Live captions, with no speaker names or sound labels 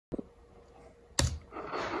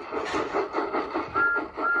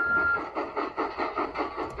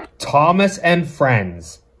Thomas and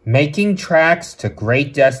Friends, making tracks to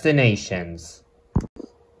great destinations.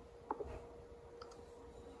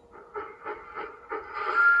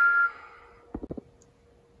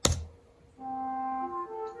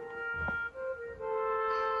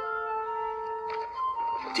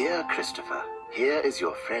 Dear Christopher, here is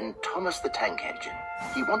your friend Thomas the Tank Engine.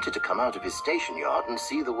 He wanted to come out of his station yard and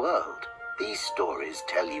see the world. These stories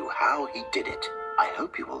tell you how he did it. I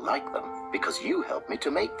hope you will like them, because you helped me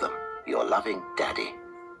to make them. Your loving Daddy.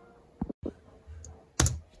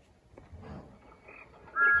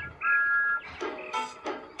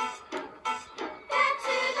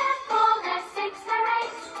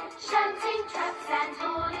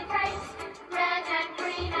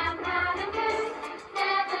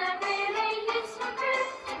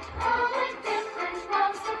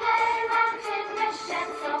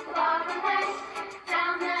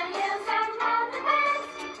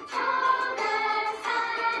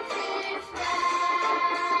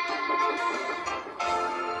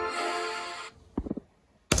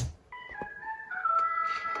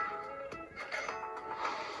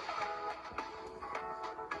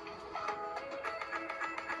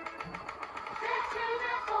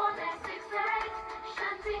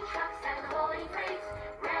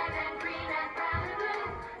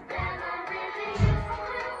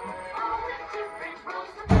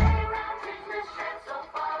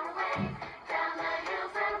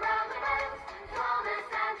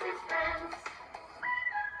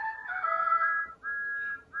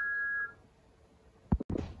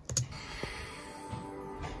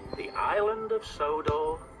 The island of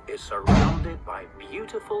Sodor is surrounded by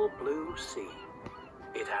beautiful blue sea.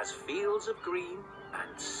 It has fields of green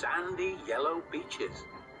and sandy yellow beaches.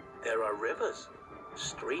 There are rivers,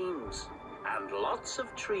 streams, and lots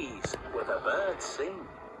of trees where the birds sing.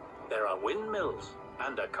 There are windmills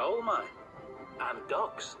and a coal mine, and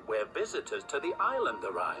docks where visitors to the island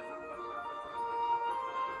arrive.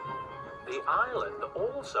 The island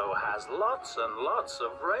also has lots and lots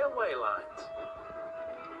of railway lines.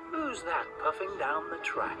 Who's that puffing down the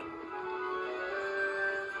track?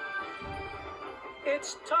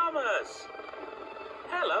 It's Thomas!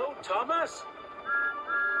 Hello, Thomas!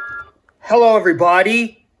 Hello,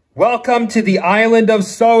 everybody. Welcome to the island of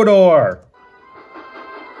Sodor.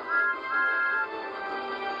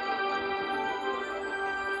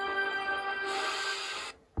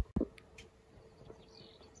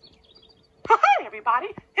 Hey, everybody.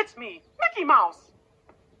 It's me, Mickey Mouse.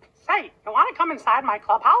 Say, you want to come inside my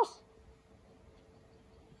clubhouse?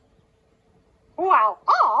 Well,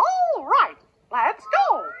 all right. Let's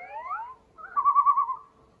go.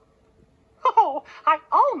 Oh, I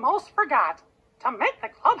almost forgot. To make the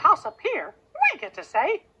clubhouse appear, we get to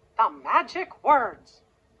say the magic words.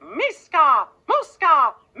 Miska,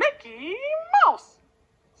 Muska, Mickey Mouse.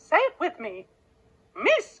 Say it with me.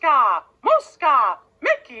 Miska, Muska,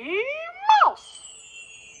 Mickey Mouse.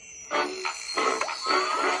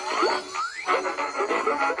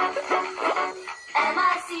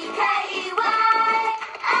 M-I-C-K-E-Y,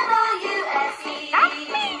 M-O-U-S-E. That's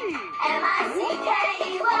me.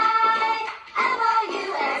 M-I-C-K-E-Y,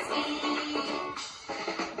 M-O-U-S-E.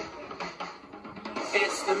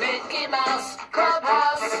 It's the Mickey Mouse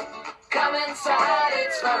Clubhouse. Come inside,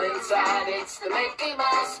 it's fun inside. It's the Mickey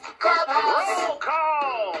Mouse Clubhouse. Roll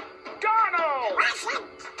call! Donald!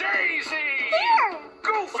 Daisy! Here.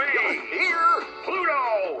 Goofy! Here!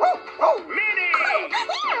 Pluto! Minnie!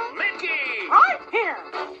 Mickey! Right here.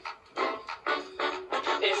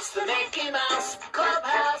 It's the Mickey Mouse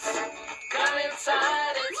Clubhouse. Come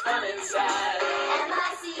inside, it's fun inside.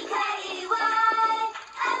 M-I-C-K-E-Y,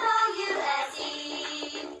 M-O-U-S-E.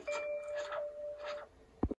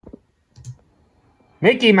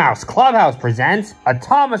 Mickey Mouse Clubhouse presents a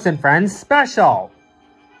Thomas and Friends special.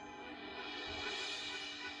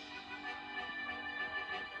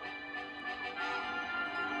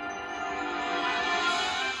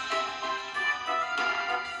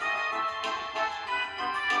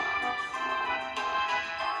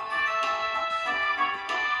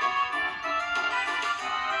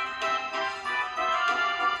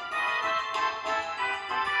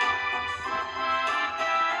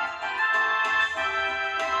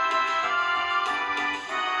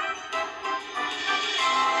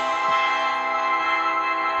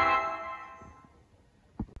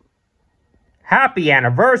 Happy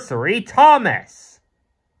anniversary, Thomas!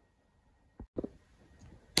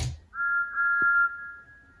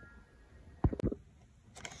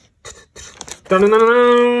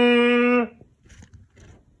 Dun-dun-dun-dun.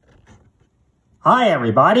 Hi,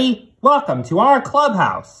 everybody. Welcome to our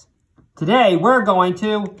clubhouse. Today, we're going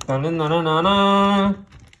to... Dun-dun-dun-dun-dun.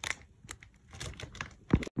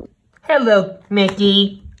 Hello,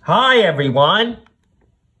 Mickey. Hi, everyone.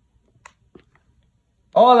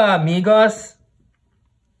 Hola, amigos.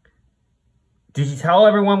 Did you tell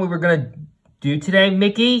everyone we were going to do today,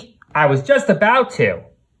 Mickey? I was just about to.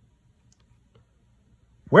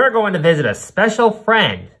 We're going to visit a special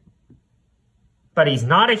friend. But he's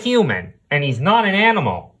not a human, and he's not an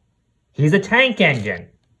animal. He's a tank engine.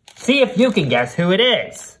 See if you can guess who it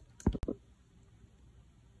is.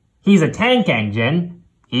 He's a tank engine.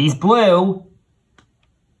 He's blue.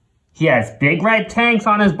 He has big red tanks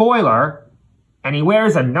on his boiler. And he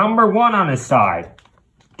wears a number 1 on his side.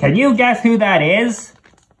 Can you guess who that is?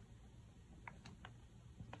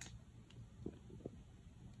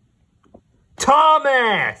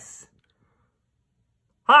 Thomas!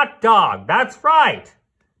 Hot dog, that's right.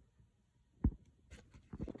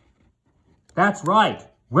 That's right.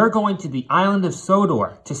 We're going to the island of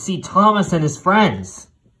Sodor to see Thomas and his friends.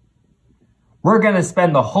 We're going to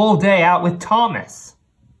spend the whole day out with Thomas.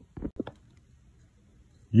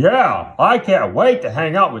 Yeah, I can't wait to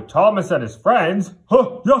hang out with Thomas and his friends.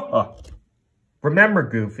 Remember,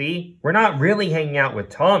 Goofy, we're not really hanging out with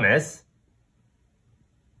Thomas.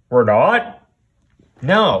 We're not?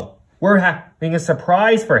 No, we're having a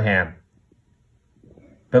surprise for him.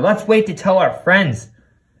 But let's wait to tell our friends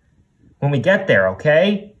when we get there,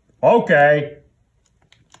 okay? Okay.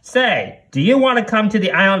 Say, do you want to come to the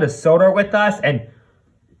island of Sodor with us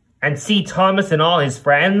and see Thomas and all his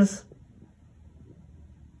friends?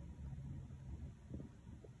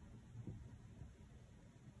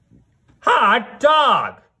 Hot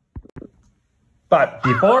dog! But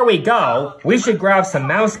before we go, we should grab some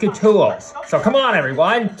mouse-ka-tools. So come on,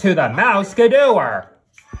 everyone, to the mouse-ka-doer.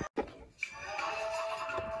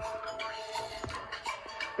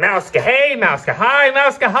 Mouse-ka-hey, mouse-ka-hi,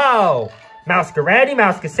 mouse-ka-ho. Mouse-ka-ready,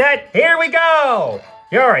 mouse-ka-set, here we go!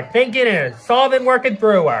 You're a thinking and a solving working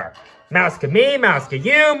througher. Mouse-ka-me,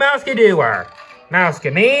 mouse-ka-you, mouse-ka-doer.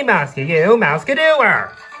 Mouse-ka-me, mouse-ka-you,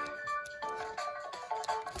 mouse-ka-doer.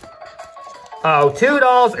 Oh,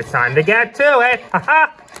 Toodles, it's time to get to it.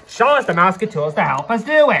 Ha-ha! Show us the mouse-ka-tools to help us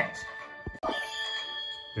do it.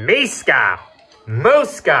 Miska,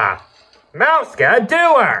 Mooska,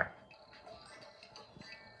 Mouse-ka-doer.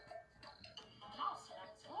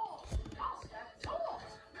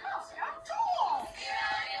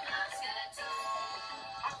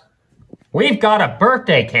 We've got a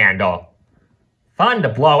birthday candle. Fun to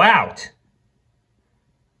blow out.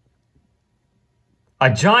 A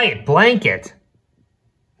giant blanket.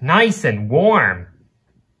 Nice and warm.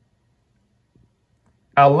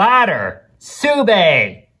 A ladder.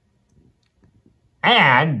 Sube.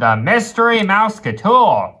 And the mystery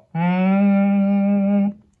mouse-ka-tool.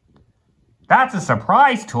 That's a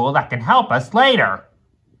surprise tool that can help us later.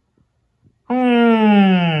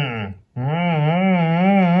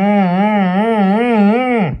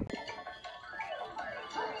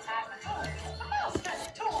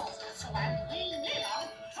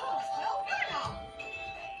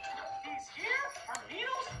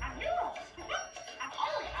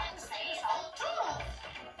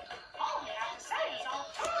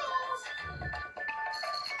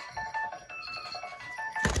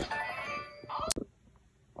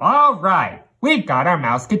 All right, we've got our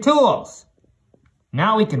mouse-ka-tools.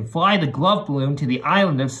 Now we can fly the glove balloon to the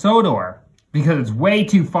island of Sodor, because it's way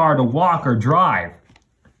too far to walk or drive.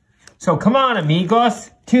 So come on, amigos,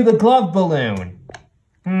 to the glove balloon.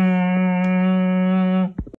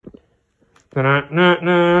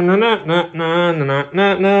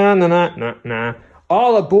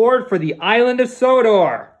 All aboard for the island of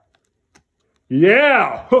Sodor.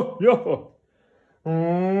 Yeah!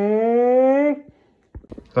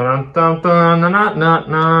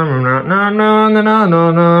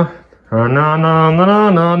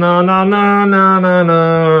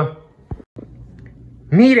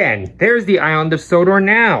 Meeten, there's the island of Sodor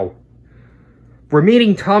now. We're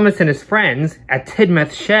meeting Thomas and his friends at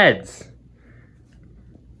Tidmouth Sheds.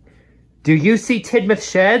 Do you see Tidmouth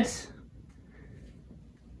Sheds?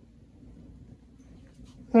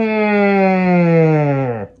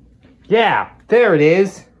 Yeah, there it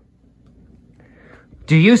is.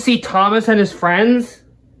 Do you see Thomas and his friends?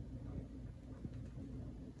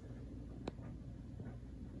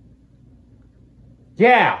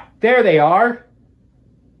 Yeah, there they are.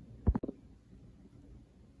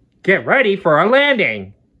 Get ready for our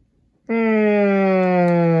landing.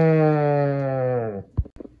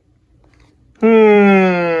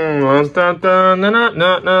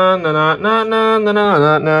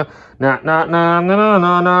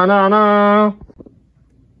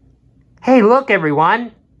 Hey, look,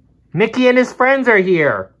 everyone. Mickey and his friends are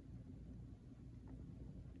here.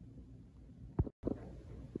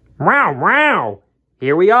 Wow, wow!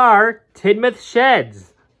 Here we are, Tidmouth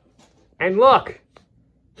Sheds. And look,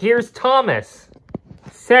 here's Thomas.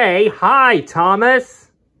 Say hi,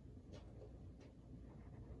 Thomas.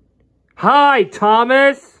 Hi,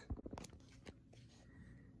 Thomas.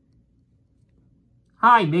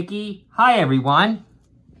 Hi, Mickey. Hi, everyone.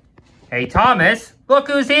 Hey, Thomas, look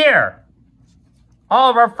who's here.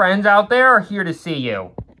 All of our friends out there are here to see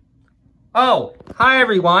you. Oh, hi,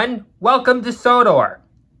 everyone. Welcome to Sodor.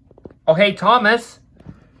 Oh, hey, Thomas.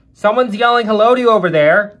 Someone's yelling hello to you over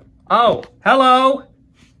there. Oh, hello.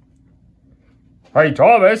 Hey,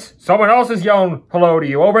 Thomas. Someone else is yelling hello to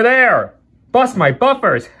you over there. Bust my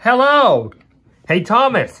buffers. Hello. Hey,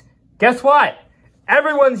 Thomas. Guess what?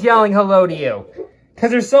 Everyone's yelling hello to you. Because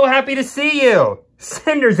they're so happy to see you.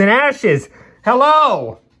 Cinders and ashes.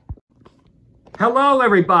 Hello. Hello,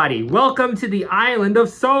 everybody. Welcome to the island of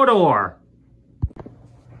Sodor.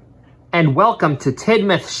 And welcome to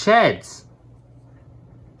Tidmouth Sheds.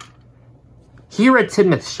 Here at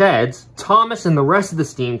Tidmouth Sheds, Thomas and the rest of the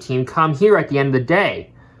STEAM team come here at the end of the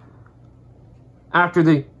day, after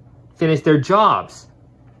they finish their jobs.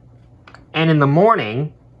 And in the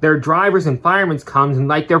morning, their drivers and firemen come and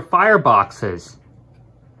light their fireboxes,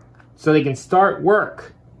 so they can start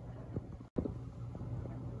work.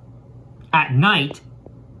 At night,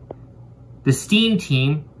 the STEAM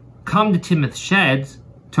team come to Tidmouth Sheds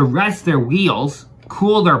to rest their wheels,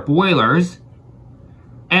 cool their boilers,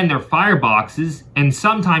 and their fireboxes, and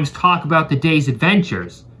sometimes talk about the day's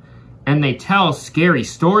adventures. And they tell scary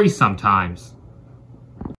stories sometimes.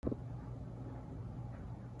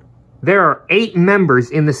 There are 8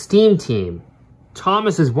 members in the STEAM team.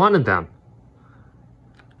 Thomas is one of them.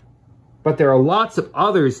 But there are lots of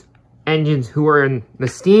others engines who are in the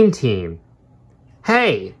STEAM team.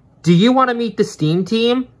 Hey, do you want to meet the STEAM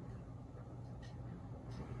team?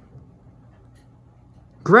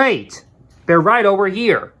 Great! They're right over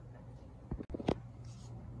here.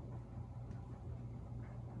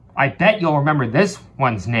 I bet you'll remember this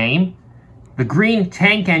one's name. The green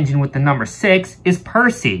tank engine with the number 6 is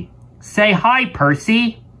Percy. Say hi,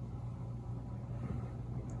 Percy.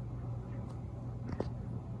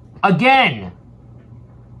 Again.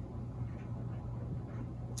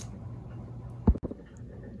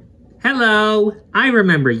 Hello, I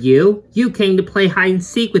remember you. You came to play hide and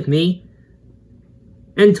seek with me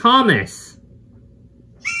and Thomas.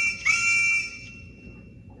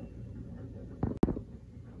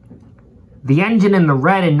 The engine in the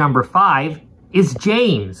red in number 5 is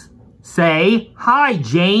James. Say hi,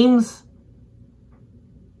 James.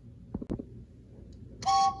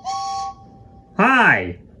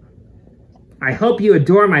 Hi. I hope you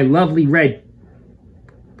adore my lovely red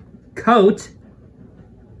coat.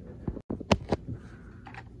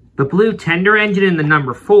 The blue tender engine in the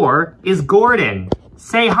number 4 is Gordon.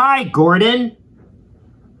 Say hi, Gordon.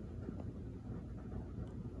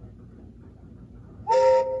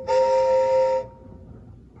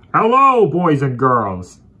 Hello, boys and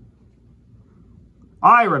girls.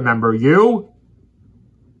 I remember you.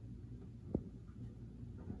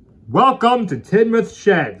 Welcome to Tidmouth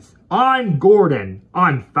Sheds. I'm Gordon.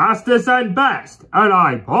 I'm fastest and best, and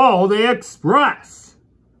I pull the express.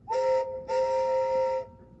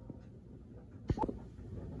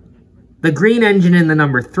 The green engine in the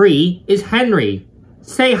number 3 is Henry.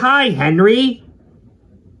 Say hi, Henry.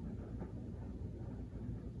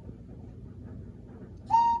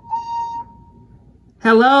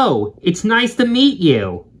 Hello, it's nice to meet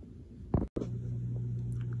you.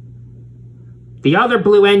 The other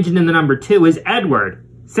blue engine in the number 2 is Edward.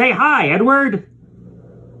 Say hi, Edward.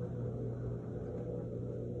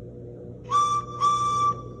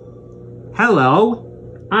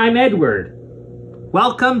 Hello, I'm Edward.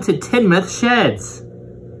 Welcome to Tidmouth Sheds.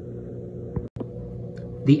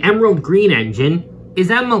 The emerald green engine is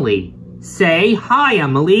Emily. Say hi,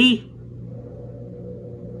 Emily.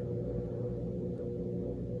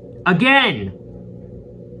 Again.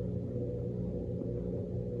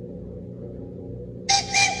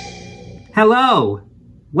 Hello.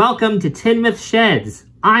 Welcome to Tidmouth Sheds.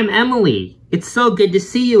 I'm Emily. It's so good to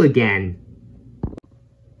see you again.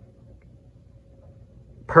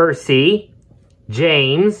 Percy,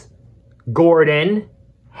 James, Gordon,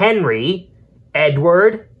 Henry,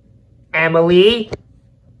 Edward, Emily,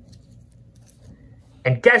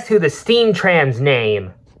 and guess who the steam tram's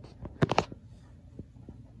name?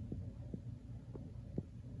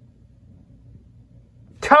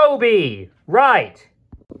 Toby! Right!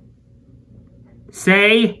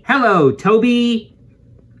 Say hello, Toby!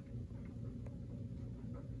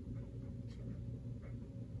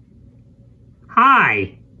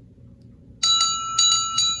 Hi!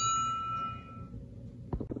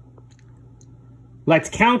 Let's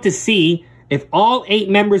count to see if all 8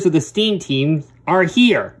 members of the STEAM team are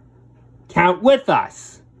here. Count with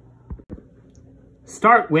us.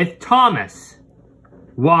 Start with Thomas.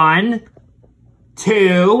 1,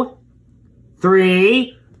 2,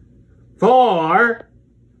 3, 4,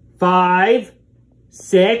 5,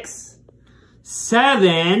 6,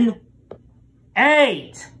 7,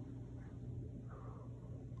 8.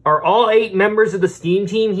 Are all 8 members of the STEAM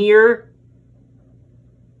team here?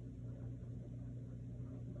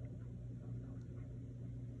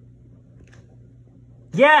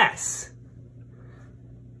 Yes!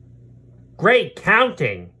 Great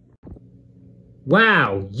counting.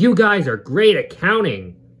 Wow, you guys are great at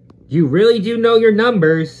counting. You really do know your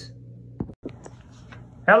numbers.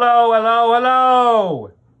 Hello, hello,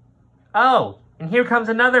 hello! Oh, and here comes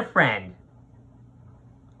another friend.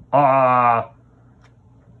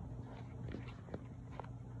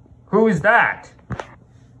 Who's that?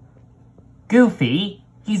 Goofy.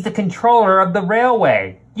 He's the controller of the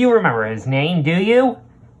railway. You remember his name, do you?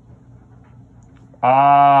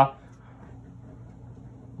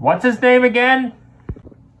 What's his name again?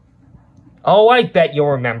 Oh, I bet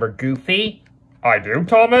you'll remember, Goofy. I do,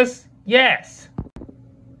 Thomas? Yes.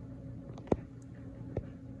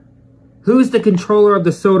 Who's the controller of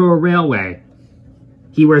the Sodor Railway?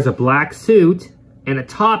 He wears a black suit and a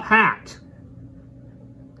top hat.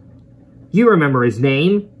 You remember his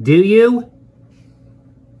name, do you?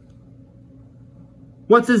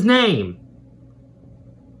 What's his name?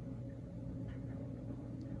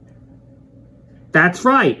 That's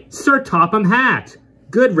right, Sir Topham Hatt.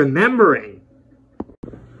 Good remembering.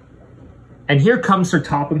 And here comes Sir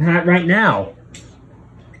Topham Hatt right now.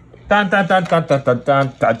 Dun dun dun dun dun dun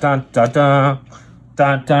dun dun dun dun dun.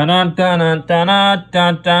 Dun dun dun dun dun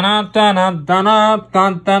dun dun dun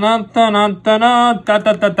dun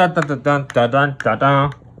dun dun dun dun dun dun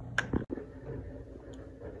dun.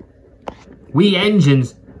 We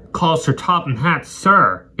engines call Sir Topham Hatt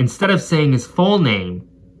Sir instead of saying his full name.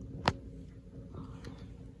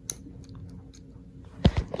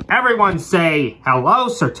 Everyone say, hello,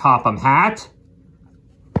 Sir Topham Hatt.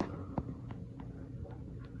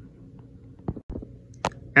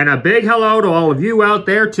 And a big hello to all of you out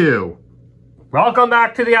there, too. Welcome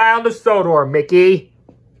back to the island of Sodor, Mickey.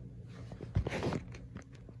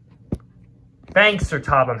 Thanks, Sir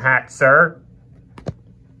Topham Hatt, sir.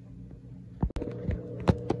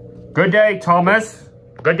 Good day, Thomas.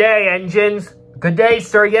 Good day, engines. Good day,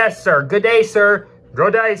 sir. Yes, sir. Good day, sir.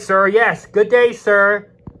 Good day, sir. Yes. Good day, sir.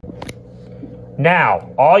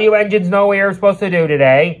 Now, all you engines know what you're supposed to do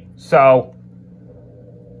today, so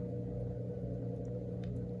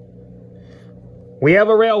we have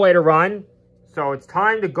a railway to run, so it's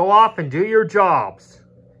time to go off and do your jobs.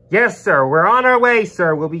 Yes, sir. We're on our way,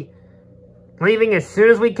 sir. We'll be leaving as soon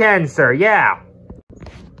as we can, sir. Yeah.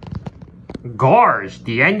 Gosh,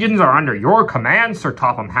 the engines are under your command, Sir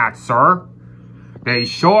Topham Hatt, sir. They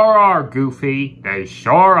sure are, Goofy. They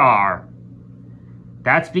sure are.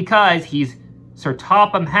 That's because he's Sir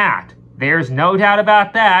Topham Hatt. There's no doubt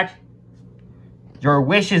about that. Your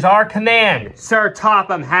wish is our command, Sir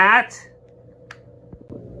Topham Hatt.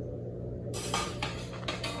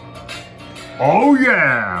 Oh,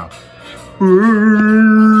 yeah.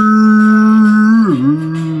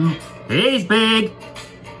 He's big.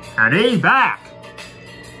 And he's back.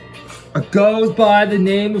 Goes by the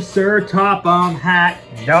name of Sir Topham Hatt.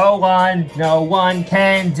 No one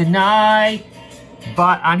can deny.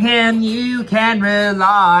 But on him you can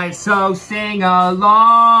rely. So sing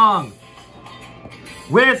along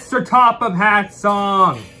with Sir Topham Hatt's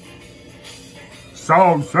song.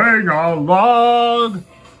 So sing along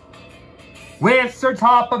with Sir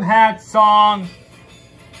Topham Hatt's song.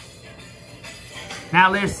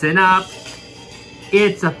 Now listen up.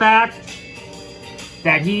 It's a fact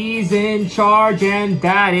that he's in charge, and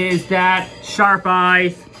that is that. Sharp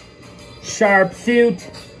eyes, sharp suit,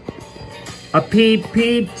 a peep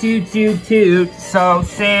peep toot toot toot. So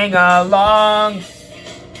sing along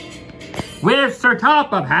with Sir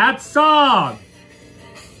Topham Hatt's song.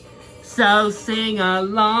 So sing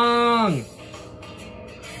along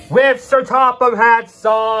with Sir Topham Hatt's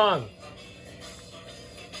song.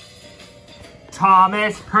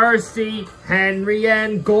 Thomas, Percy, Henry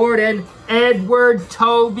and Gordon, Edward,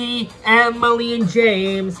 Toby, Emily and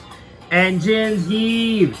James, engines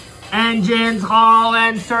heave, engines haul,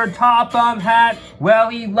 and Sir Topham Hatt, well,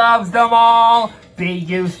 he loves them all. Be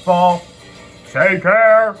useful, take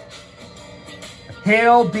care.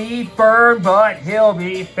 He'll be firm, but he'll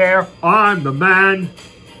be fair. I'm the man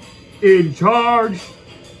in charge,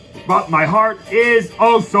 but my heart is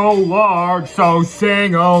oh so large. So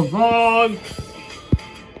sing along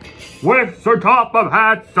With Sir Top of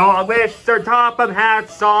Hat song, with Sir Top of Hat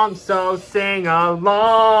song, so sing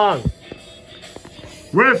along.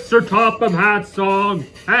 With Sir Top of Hat song,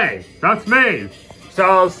 hey, that's me.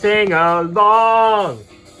 So sing along.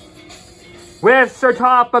 With Sir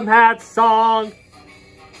Top of Hat song,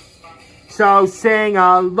 so sing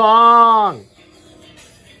along.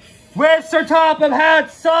 With Sir Top of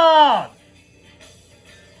Hat song.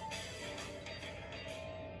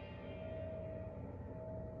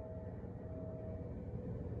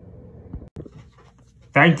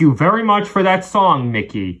 Thank you very much for that song,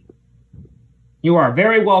 Mickey. You are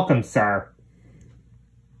very welcome, sir.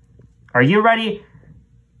 Are you ready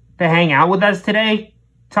to hang out with us today,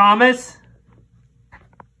 Thomas?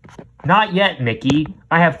 Not yet, Mickey.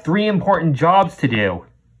 I have 3 important jobs to do.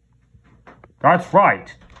 That's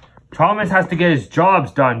right. Thomas has to get his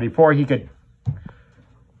jobs done before he could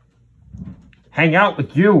hang out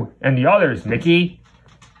with you and the others, Mickey.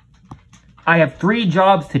 I have 3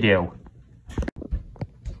 jobs to do.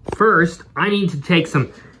 First, I need to take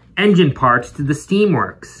some engine parts to the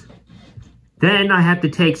steamworks. Then I have to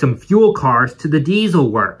take some fuel cars to the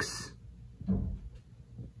diesel works.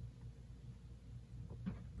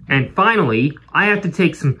 And finally, I have to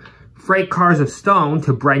take some freight cars of stone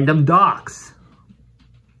to Brendam docks.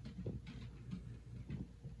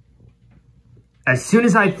 As soon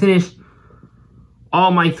as I finish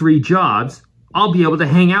all my 3 jobs, I'll be able to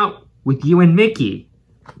hang out with you and Mickey.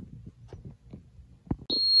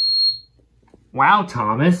 Wow,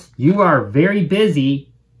 Thomas, you are very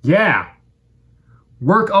busy. Yeah.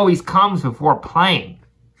 Work always comes before playing,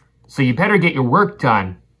 so you better get your work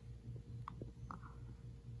done.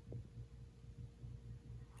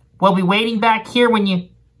 We'll be waiting back here when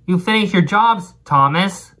you finish your jobs,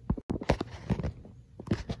 Thomas.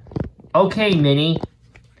 Okay, Minnie.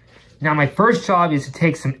 Now my first job is to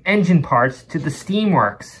take some engine parts to the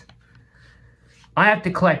steamworks. I have to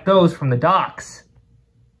collect those from the docks.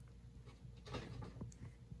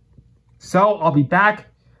 So I'll be back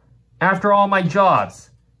after all my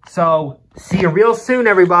jobs. So see you real soon,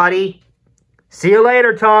 everybody. See you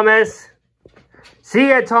later, Thomas. See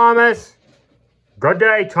ya, Thomas. Good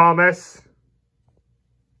day, Thomas.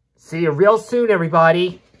 See you real soon,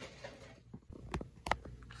 everybody.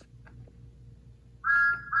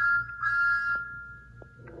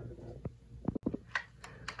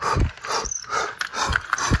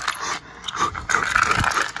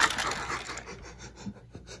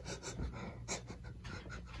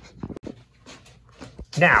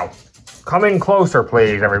 Now, come in closer,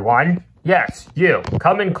 please, everyone. Yes, you.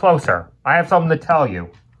 Come in closer. I have something to tell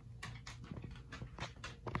you.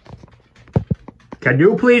 Can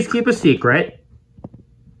you please keep a secret?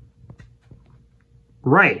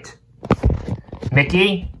 Great.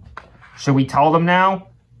 Mickey, should we tell them now?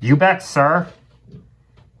 You bet, sir.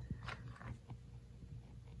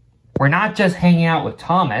 We're not just hanging out with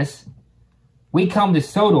Thomas. We come to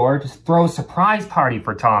Sodor to throw a surprise party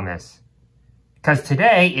for Thomas. Because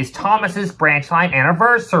today is Thomas's branch line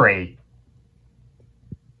anniversary.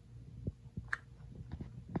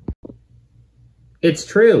 It's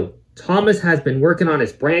true. Thomas has been working on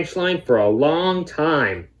his branch line for a long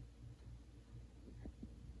time.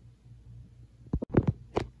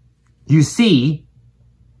 You see,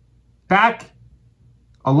 back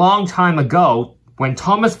a long time ago, when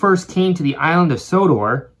Thomas first came to the island of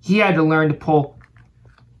Sodor, he had to learn to pull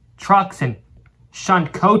trucks and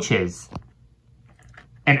shunt coaches.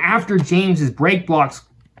 And after James's brake blocks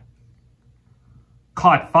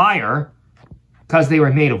caught fire, because they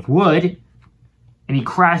were made of wood, and he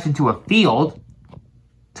crashed into a field,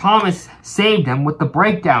 Thomas saved him with the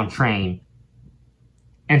breakdown train.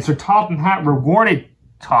 And Sir Topham Hatt rewarded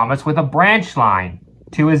Thomas with a branch line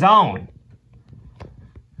to his own.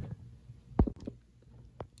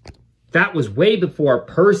 That was way before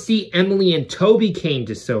Percy, Emily, and Toby came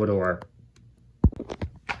to Sodor.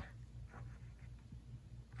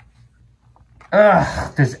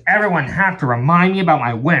 Ugh, does everyone have to remind me about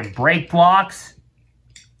my wooden brake blocks?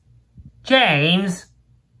 James,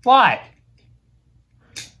 what?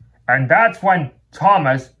 And that's when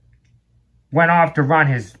Thomas went off to run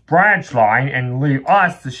his branch line and leave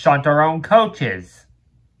us to shunt our own coaches.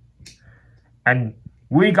 And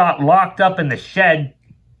we got locked up in the shed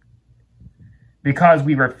because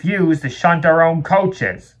we refused to shunt our own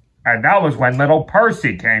coaches. And that was when little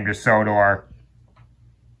Percy came to Sodor.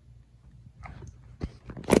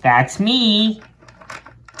 That's me.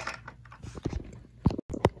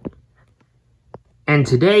 And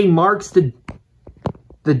today marks the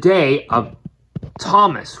day of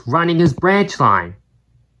Thomas running his branch line.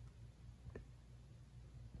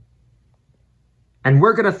 And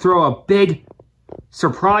we're going to throw a big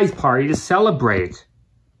surprise party to celebrate.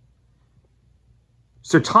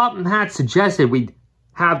 Sir Topham Hatt suggested we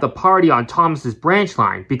have the party on Thomas's branch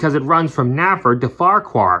line because it runs from Nafford to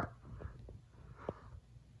Farquhar.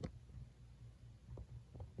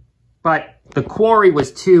 But the quarry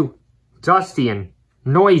was too dusty and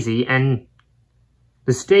noisy, and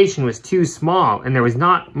the station was too small, and there was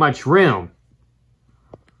not much room.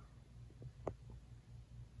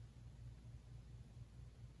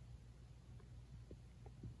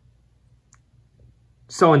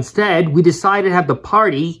 So instead, we decided to have the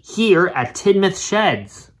party here at Tidmouth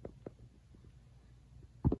Sheds.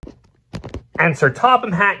 And Sir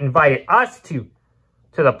Topham Hatt invited us to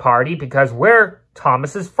the party because we're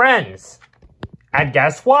Thomas's friends. And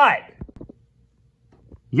guess what?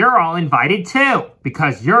 You're all invited too,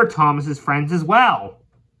 because you're Thomas's friends as well.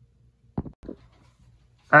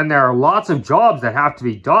 And there are lots of jobs that have to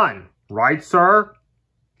be done, right, sir?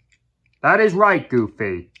 That is right,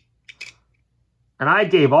 Goofy. And I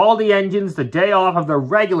gave all the engines the day off of their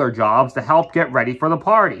regular jobs to help get ready for the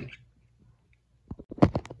party.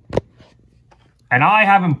 And I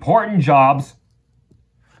have important jobs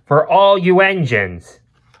for all you engines.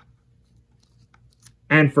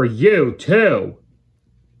 And for you, too.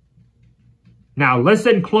 Now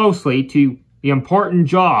listen closely to the important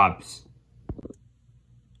jobs.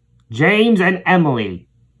 James and Emily,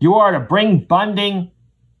 you are to bring bunding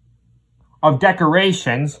of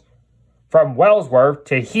decorations from Wellsworth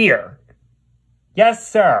to here. Yes,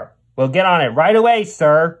 sir. We'll get on it right away,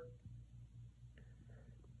 sir.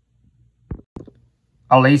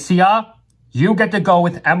 Alicia, you get to go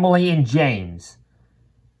with Emily and James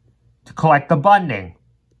to collect the bunding.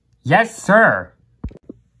 Yes, sir.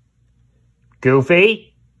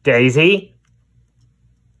 Goofy, Daisy,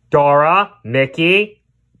 Dora, Mickey,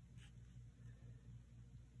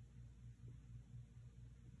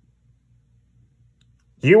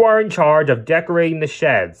 you are in charge of decorating the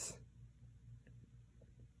sheds.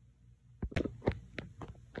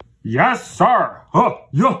 Yes, sir.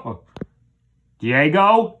 Yeah.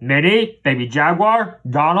 Diego, Minnie, Baby Jaguar,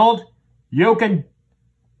 Donald, you can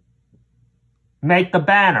make the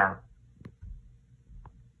banner.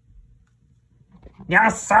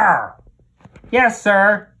 Yes, sir. Yes,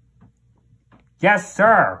 sir. Yes,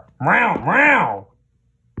 sir. Meow, meow.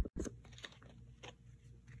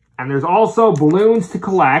 And there's also balloons to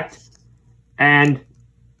collect. And,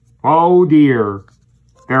 oh dear,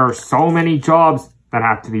 there are so many jobs that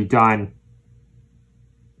have to be done.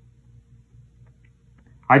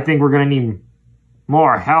 I think we're going to need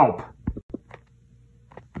more help.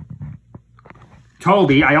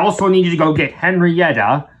 Toby, I also need you to go get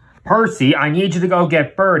Henrietta. Percy, I need you to go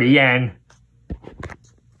get Bertie. And,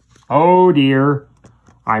 oh dear,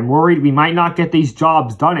 I'm worried we might not get these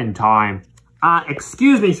jobs done in time.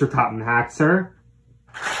 Excuse me, Sir Topham Hatt, sir.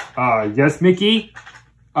 Yes, Mickey?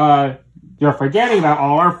 You're forgetting about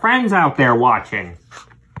all our friends out there watching.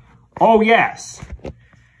 Oh, yes.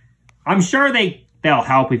 I'm sure they'll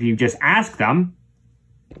help if you just ask them.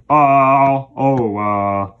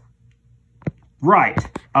 Right.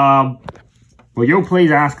 Will you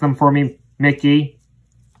please ask them for me, Mickey?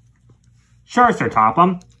 Sure, Sir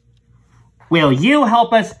Topham. Will you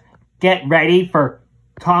help us get ready for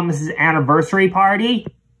Thomas's anniversary party?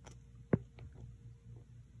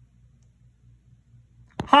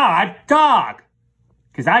 Hot dog!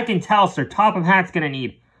 Because I can tell Sir Topham Hatt's gonna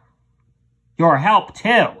need your help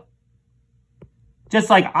too. Just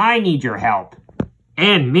like I need your help.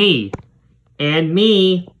 And me. And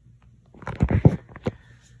me.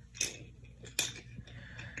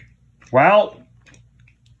 Well,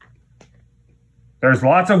 there's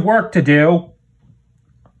lots of work to do.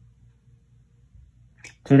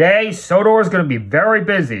 Today, Sodor is going to be very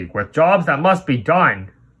busy with jobs that must be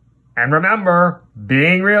done. And remember,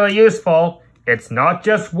 being really useful, it's not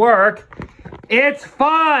just work, it's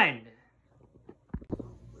fun!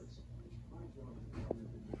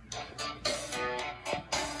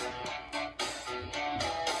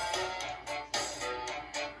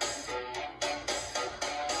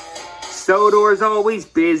 Sodor's always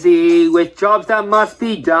busy with jobs that must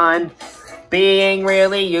be done. Being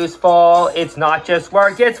really useful, it's not just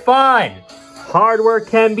work, it's fun. Hard work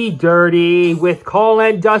can be dirty with coal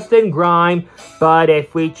and dust and grime. But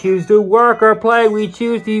if we choose to work or play, we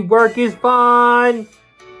choose to work is fun.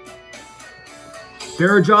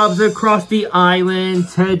 There are jobs across the island.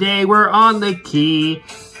 Today we're on the quay.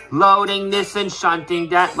 Loading this and shunting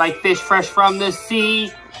that like fish fresh from the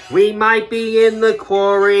sea. We might be in the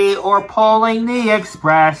quarry or pulling the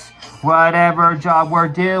express. Whatever job we're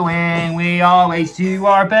doing, we always do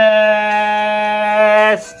our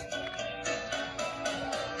best.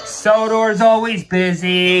 Sodor's always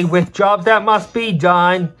busy with jobs that must be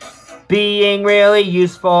done. Being really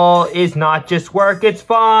useful is not just work, it's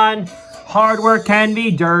fun. Hard work can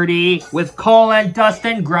be dirty with coal and dust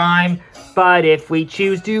and grime. But if we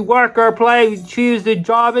choose to work or play, we choose the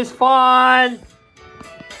job is fun.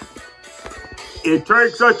 It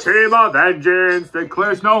takes a team of engines to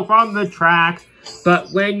clear snow from the tracks.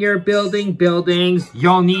 But when you're building buildings,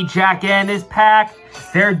 you'll need Jack and his pack.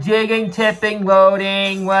 They're digging, tipping,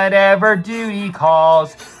 loading, whatever duty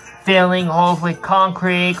calls. Filling holes with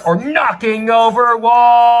concrete or knocking over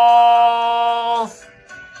walls.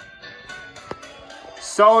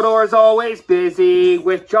 Sodor's always busy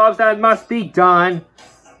with jobs that must be done.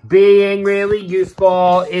 Being really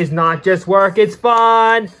useful is not just work, it's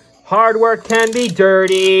fun. Hard work can be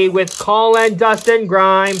dirty with coal and dust and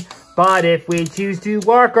grime. But if we choose to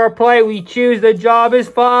work or play, we choose the job is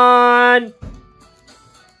fun.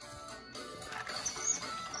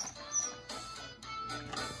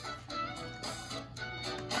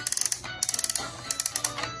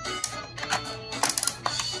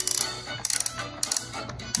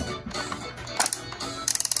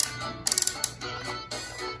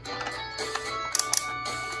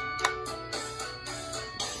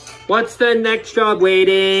 What's the next job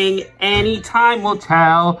waiting? Any time will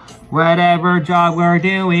tell. Whatever job we're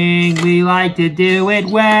doing, we like to do it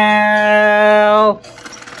well.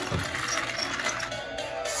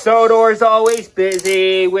 Sodor's always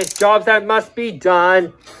busy with jobs that must be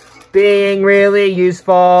done. Being really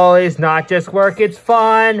useful is not just work, it's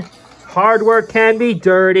fun. Hard work can be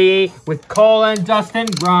dirty with coal and dust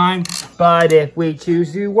and grime. But if we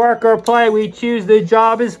choose to work or play, we choose the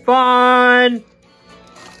job is fun.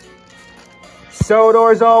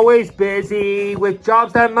 Sodor's always busy with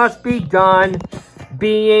jobs that must be done.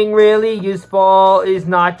 Being really useful is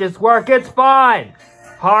not just work, it's fun.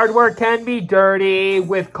 Hard work can be dirty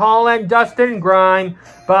with coal and dust and grime.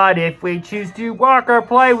 But if we choose to work or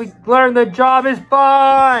play, we learn the job is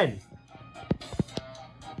fun.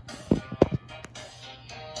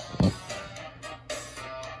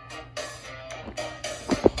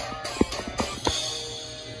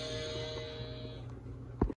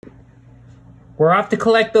 We're off to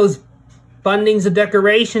collect those bundings of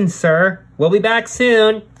decorations, sir. We'll be back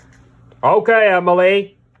soon. Okay,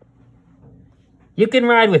 Emily. You can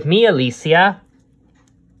ride with me, Alicia.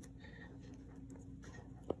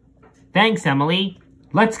 Thanks, Emily.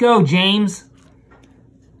 Let's go, James.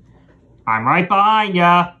 I'm right behind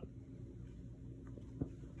ya.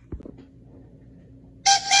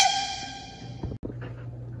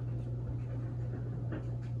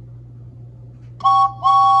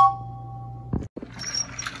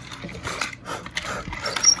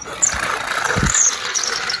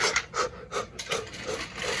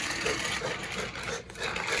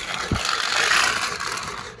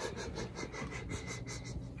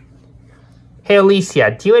 Hey,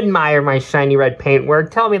 Alicia, do you admire my shiny red paintwork?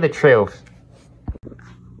 Tell me the truth.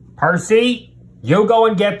 Percy, you go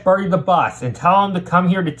and get Bertie the bus and tell him to come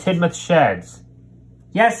here to Tidmouth Sheds.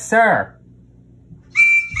 Yes, sir.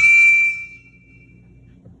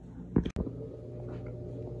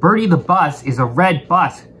 Bertie the bus is a red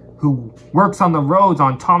bus who works on the roads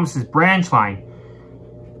on Thomas's branch line,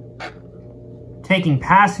 taking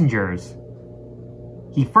passengers.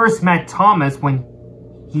 He first met Thomas when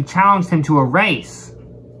he challenged him to a race.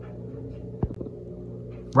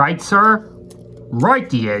 Right, sir? Right,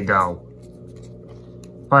 Diego.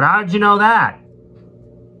 But how did you know that?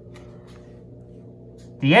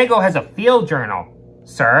 Diego has a field journal,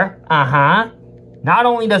 sir. Uh-huh. Not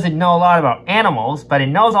only does it know a lot about animals, but it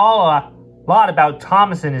knows a lot about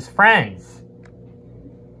Thomas and his friends.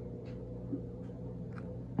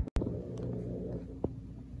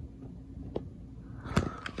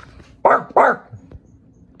 Bark, bark!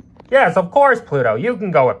 Yes, of course, Pluto. You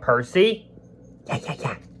can go with Percy.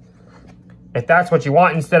 Yeah. If that's what you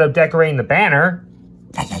want instead of decorating the banner.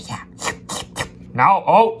 Yeah.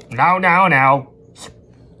 No, no.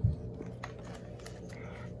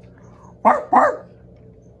 Bark, bark.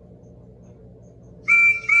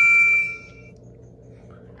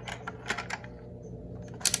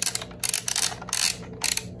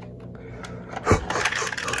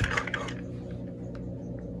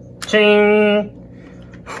 Ching.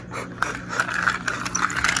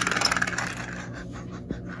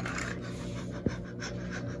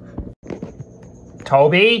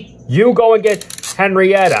 Toby, you go and get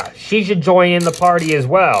Henrietta. She should join in the party as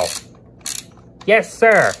well. Yes,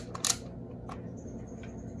 sir.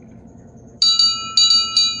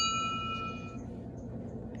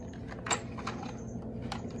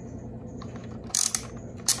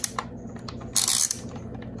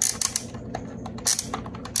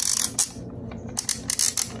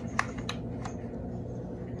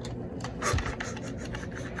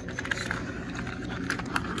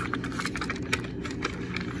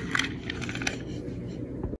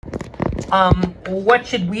 What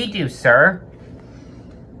should we do, sir?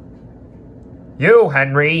 You,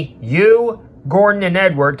 Henry, you, Gordon, and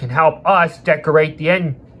Edward can help us decorate the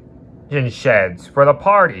engine sheds for the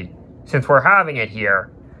party, since we're having it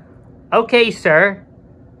here. Okay, sir.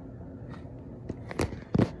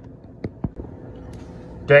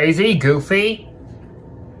 Daisy, Goofy.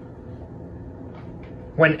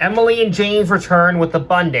 When Emily and James return with the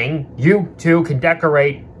bunding, you two can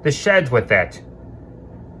decorate the sheds with it.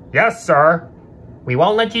 Yes, sir. We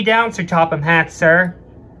won't let you down, Sir Topham Hatt, sir.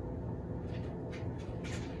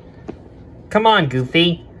 Come on,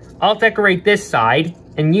 Goofy. I'll decorate this side,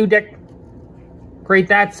 and you decorate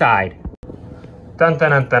that side. Dun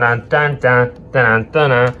dun dun dun dun dun dun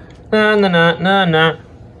dun dun dun dun dun dun.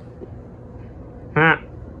 Huh.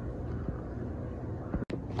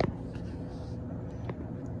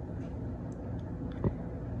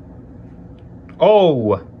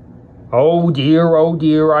 Oh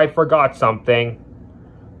dear, I forgot something.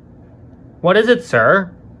 What is it,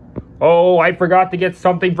 sir? Oh, I forgot to get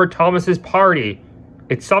something for Thomas's party.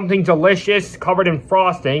 It's something delicious, covered in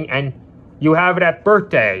frosting, and you have it at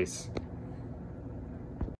birthdays.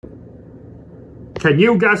 Can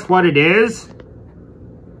you guess what it is?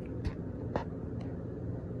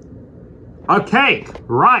 A cake,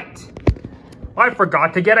 right. I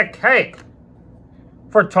forgot to get a cake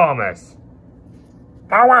for Thomas.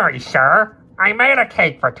 Don't worry, sir. I made a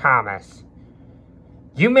cake for Thomas.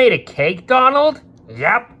 You made a cake, Donald?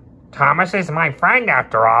 Yep. Thomas is my friend,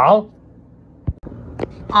 after all.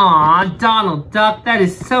 Aw, Donald Duck, that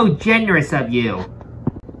is so generous of you.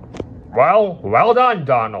 Well done,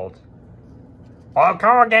 Donald. I'll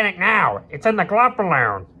go get it now. It's in the glove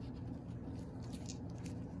balloon.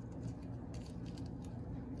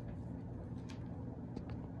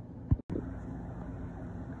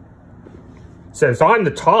 Since I'm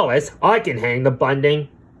the tallest, I can hang the bunding.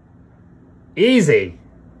 Easy.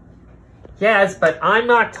 Yes, but I'm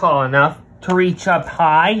not tall enough to reach up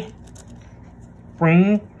high.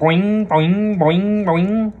 Boing, boing, boing, boing,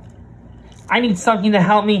 boing. I need something to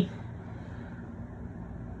help me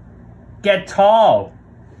get tall.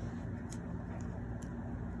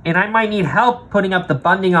 And I might need help putting up the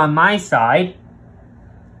bunding on my side.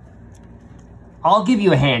 I'll give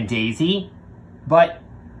you a hand, Daisy. But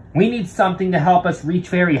we need something to help us reach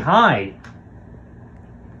very high.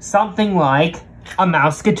 Something like a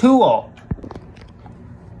mouse-skatool.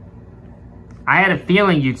 I had a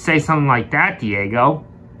feeling you'd say something like that, Diego.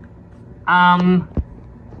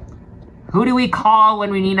 Who do we call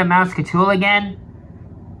when we need a mouse-skatool again?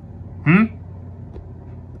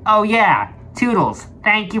 Oh yeah, Toodles.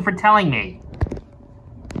 Thank you for telling me.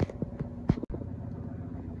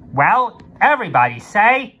 Well, everybody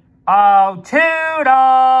say, oh,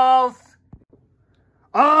 Toodles!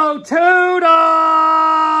 Oh, Toodles!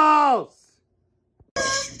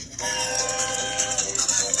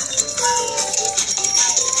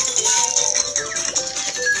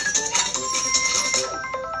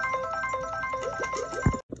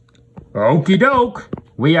 Okie doke.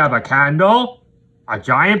 We have a candle, a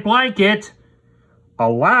giant blanket, a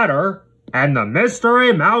ladder, and the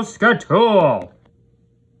mystery mouse-skatool.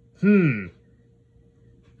 Do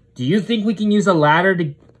you think we can use a ladder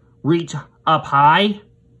to reach up high?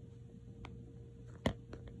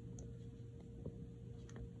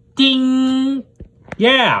 Ding!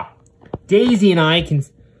 Yeah, Daisy and I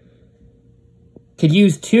could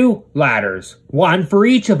use 2 ladders, one for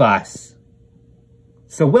each of us.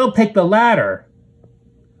 So we'll pick the ladder.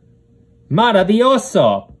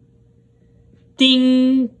 Maravilloso!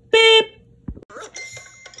 Ding! Beep!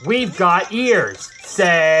 We've got ears.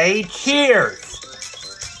 Say cheers!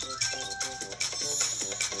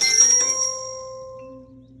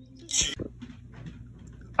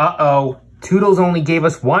 Uh-oh, Toodles only gave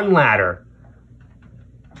us 1 ladder.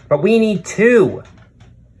 But we need 2.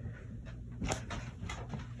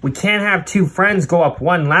 We can't have 2 friends go up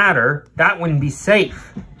 1 ladder. That wouldn't be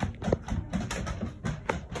safe.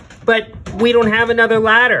 But we don't have another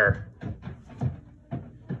ladder.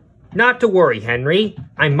 Not to worry, Henry.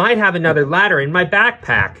 I might have another ladder in my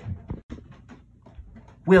backpack.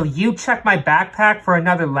 Will you check my backpack for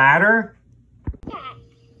another ladder?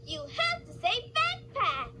 You have to say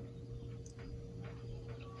backpack.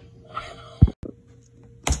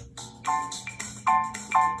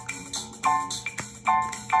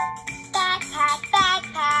 Backpack,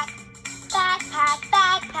 backpack, backpack,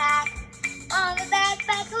 backpack. On the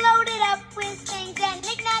backpack loaded up with things and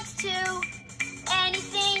knickknacks too.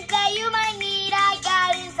 Anything that you might need, I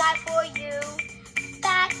got inside for you.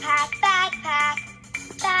 Backpack, backpack,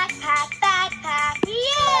 backpack, backpack.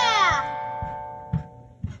 Yeah!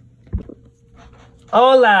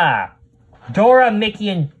 Hola! Dora, Mickey,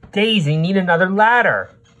 and Daisy need another ladder.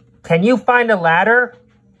 Can you find a ladder?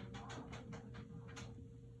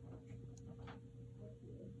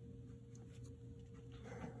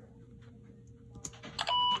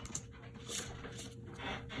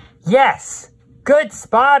 Yes! Good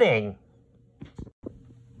spotting!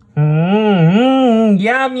 Yum,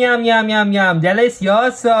 yum, yum, yum, yum.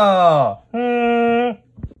 Delicioso!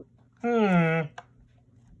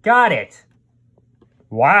 Got it.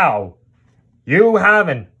 Wow. You have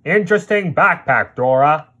an interesting backpack,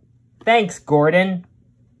 Dora. Thanks, Gordon.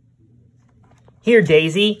 Here,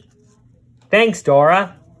 Daisy. Thanks,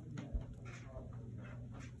 Dora.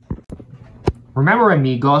 Remember,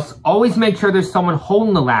 amigos, always make sure there's someone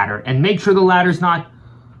holding the ladder and make sure the ladder's not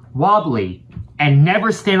wobbly. And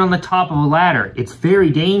never stand on the top of a ladder. It's very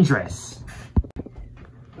dangerous.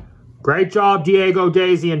 Great job, Diego,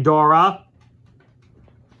 Daisy, and Dora.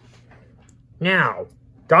 Now,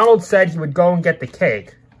 Donald said he would go and get the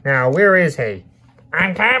cake. Now, where is he?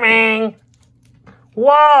 I'm coming.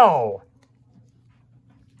 Whoa!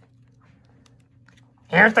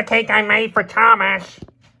 Here's the cake I made for Thomas.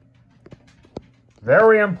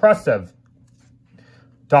 Very impressive,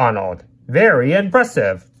 Donald. Very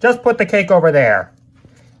impressive. Just put the cake over there.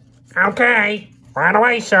 Okay. Right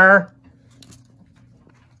away, sir.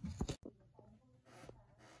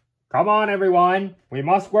 Come on, everyone. We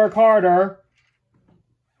must work harder.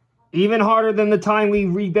 Even harder than the time we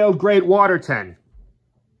rebuilt Great Waterton.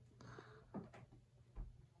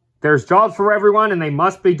 There's jobs for everyone and they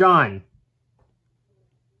must be done.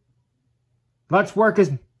 Let's work as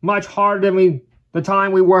much harder than the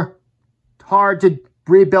time we worked hard to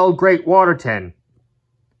rebuild Great Waterton.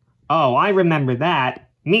 Oh, I remember that.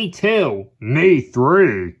 Me too. Me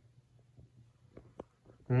 3.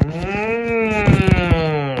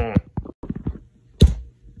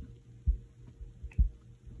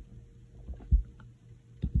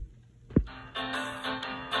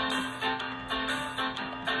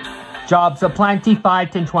 Jobs aplenty,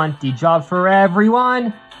 5 to 20. Jobs for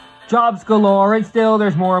everyone. Jobs galore, and still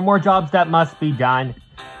there's more and more jobs that must be done.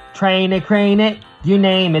 Train it, crane it, you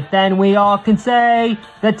name it, then we all can say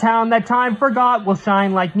the town that time forgot will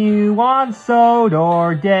shine like new on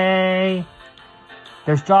Sodor Day.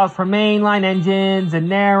 There's jobs for mainline engines and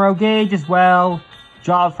narrow gauge as well.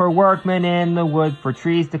 Jobs for workmen in the wood for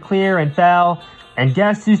trees to clear and fell. And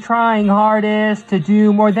guess who's trying hardest to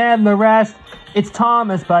do more than the rest? It's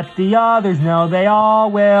Thomas, but the others know they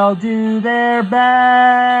all will do their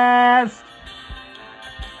best.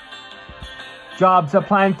 Jobs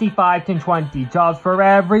aplenty, 5 to 20. Jobs for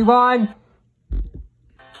everyone.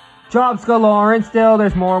 Jobs galore, and still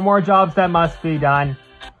there's more and more jobs that must be done.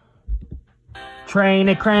 Train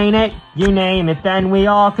it, crane it, you name it, then we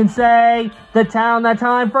all can say the town that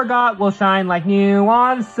time forgot will shine like new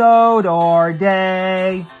on Sodor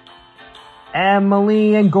Day.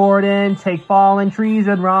 Emily and Gordon take fallen trees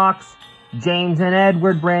and rocks. James and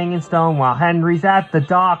Edward bringing stone while Henry's at the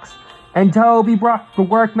docks. And Toby brought the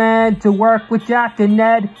workmen to work with Jack and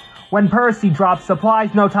Ned. When Percy drops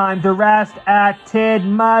supplies, no time to rest at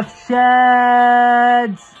Tidmouth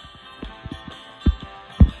Sheds.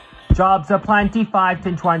 Jobs aplenty, 5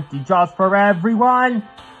 to 20. Jobs for everyone.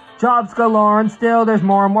 Jobs galore, and still there's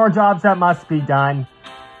more and more jobs that must be done.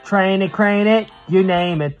 Train it, crane it, you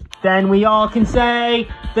name it. Then we all can say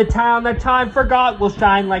the town that time forgot will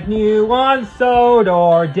shine like new on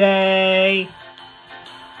Sodor Day.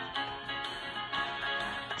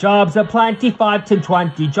 Jobs aplenty, 5 to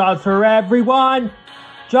 20. Jobs for everyone.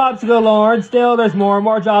 Jobs galore, and still there's more and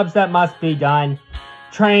more jobs that must be done.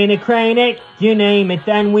 Train it, crane it, you name it,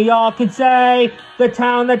 then we all can say the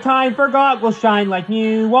town that time forgot will shine like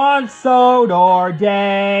new on Sodor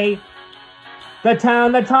Day. The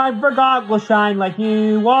town that time forgot will shine like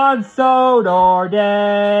new on Sodor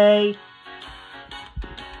Day.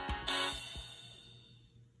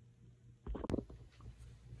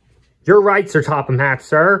 You're right, Sir Topham Hatt,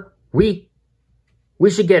 sir. We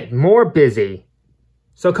should get more busy.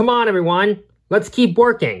 So come on, everyone. Let's keep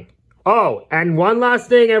working. Oh, and one last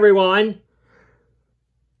thing, everyone.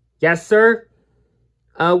 Yes, sir?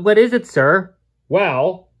 What is it, sir?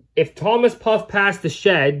 Well, if Thomas Puff passed the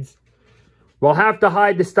sheds, we'll have to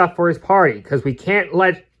hide the stuff for his party, because we can't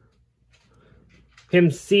let him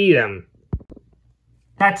see them.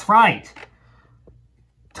 That's right.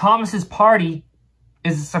 Thomas's party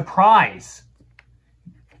is a surprise.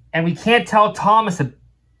 And we can't tell Thomas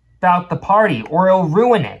about the party, or it'll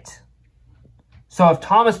ruin it. So if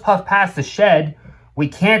Thomas Puff passed the shed, we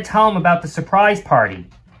can't tell him about the surprise party.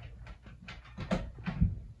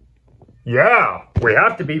 Yeah, we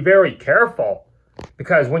have to be very careful.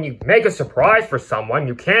 Because when you make a surprise for someone,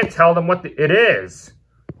 you can't tell them what it is.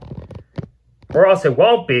 Or else it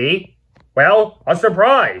won't be, well, a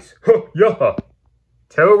surprise. Yeah.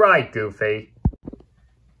 Too right, Goofy.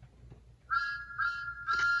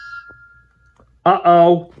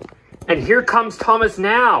 Uh-oh. And here comes Thomas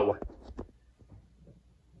now.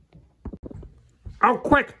 Oh,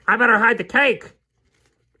 quick, I better hide the cake.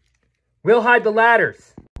 We'll hide the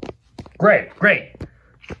ladders. Great, great.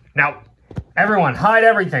 Now, everyone, hide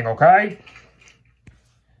everything, okay?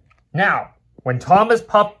 Now, when Thomas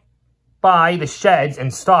pops by the sheds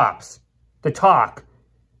and stops to talk,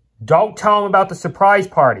 don't tell him about the surprise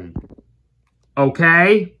party.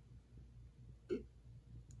 Okay?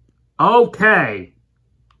 Okay.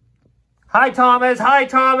 Hi, Thomas. Hi,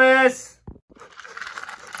 Thomas.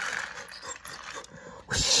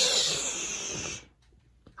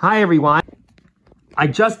 Hi, everyone. I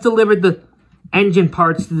just delivered the engine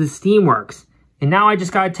parts to the steamworks, and now I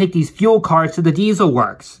just gotta take these fuel cars to the diesel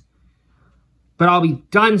works. But I'll be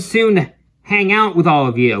done soon to hang out with all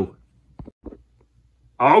of you.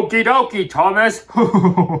 Okie dokie, Thomas.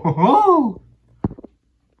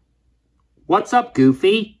 What's up,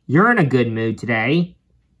 Goofy? You're in a good mood today.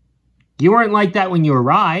 You weren't like that when you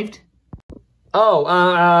arrived. Oh,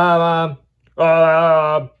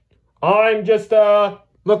 I'm just,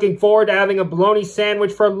 looking forward to having a bologna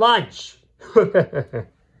sandwich for lunch.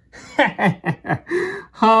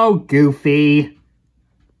 Oh, Goofy.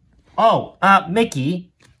 Oh,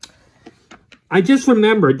 Mickey. I just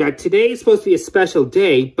remembered that today is supposed to be a special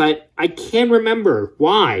day, but I can't remember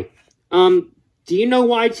why. Do you know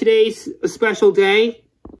why today's a special day?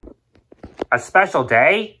 A special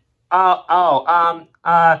day?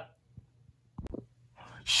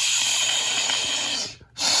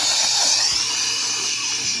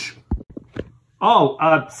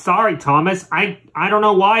 Sorry, Thomas. I don't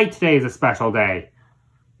know why today is a special day.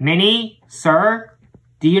 Minnie, sir,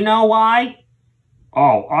 do you know why?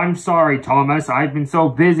 Oh, I'm sorry, Thomas. I've been so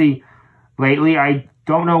busy lately, I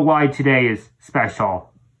don't know why today is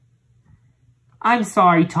special. I'm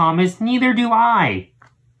sorry, Thomas. Neither do I.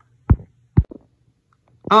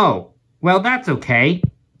 Oh, well, that's okay.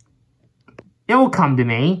 It will come to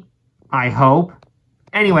me, I hope.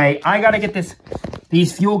 Anyway, I gotta get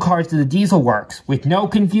these fuel cars to the diesel works with no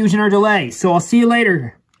confusion or delay. So I'll see you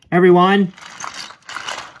later, everyone.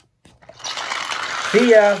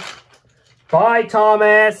 See ya. Bye,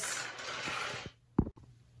 Thomas.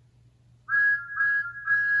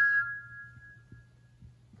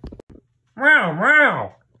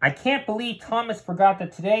 Wow. I can't believe Thomas forgot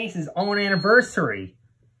that today's his own anniversary.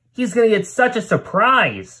 He's gonna get such a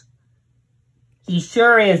surprise. He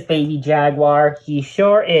sure is, baby Jaguar. He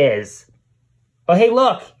sure is. Oh, hey,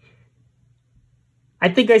 look. I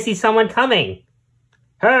think I see someone coming.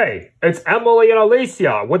 Hey, it's Emily and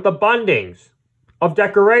Alicia with the Bundings of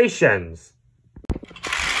decorations.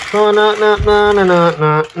 We're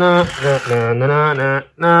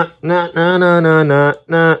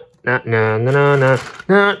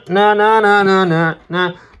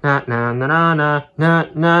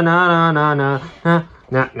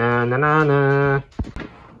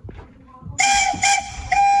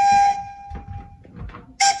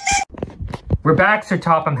back, Sir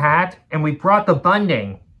Topham Hatt, and we brought the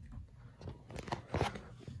bunding.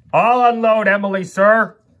 I'll unload, Emily,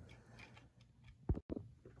 sir.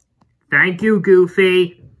 Thank you,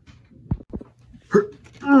 Goofy.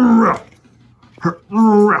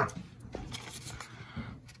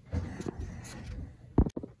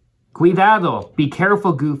 Cuidado. Be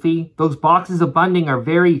careful, Goofy. Those boxes of bunding are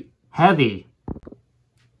very heavy.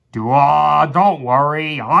 Don't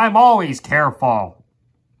worry. I'm always careful.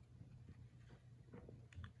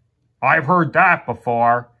 I've heard that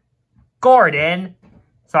before. Gordon.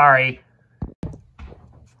 Sorry.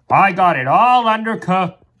 I got it all under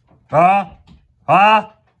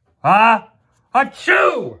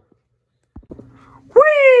achoo!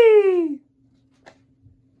 Whee!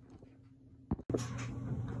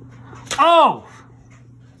 Oh!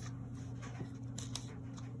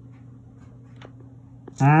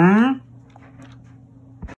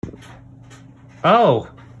 Oh,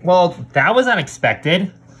 well, that was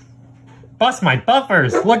unexpected. Bust my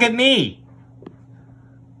buffers, look at me.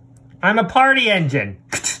 I'm a party engine.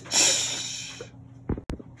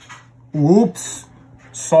 Oops.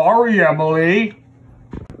 Sorry, Emily.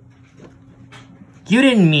 You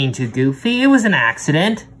didn't mean to, Goofy. It was an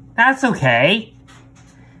accident. That's okay.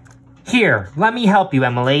 Here, let me help you,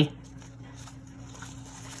 Emily.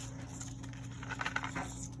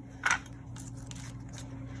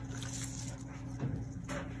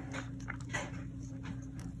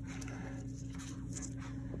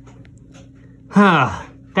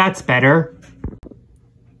 That's better.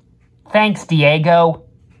 Thanks, Diego.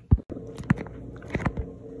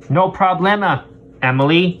 No problema,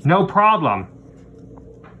 Emily. No problem.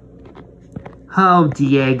 Oh,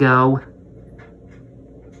 Diego.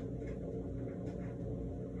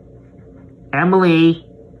 Emily.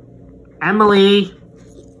 Emily.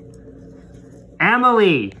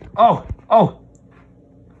 Emily. Oh.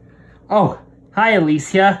 Hi,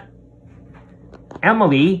 Alicia.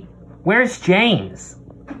 Emily, where's James?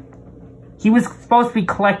 He was supposed to be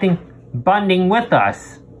collecting bunding with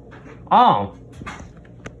us. Oh.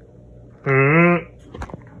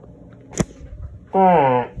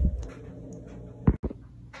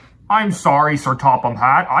 I'm sorry, Sir Topham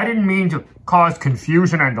Hat. I didn't mean to cause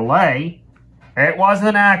confusion and delay. It was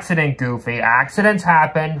an accident, Goofy. Accidents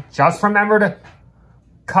happen. Just remember to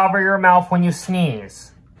cover your mouth when you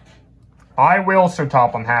sneeze. I will, Sir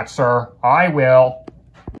Topham Hat, sir. I will.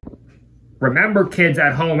 Remember, kids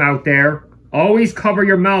at home out there, always cover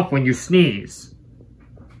your mouth when you sneeze.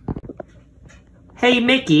 Hey,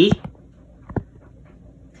 Mickey.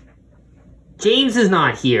 James is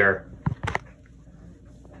not here.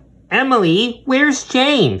 Emily, where's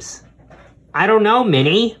James? I don't know,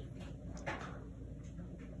 Minnie.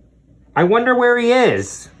 I wonder where he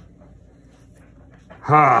is.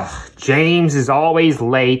 James is always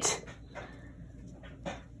late.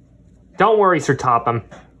 Don't worry, Sir Topham.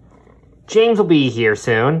 James will be here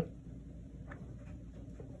soon.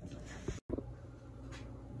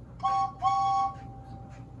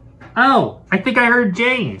 Oh, I think I heard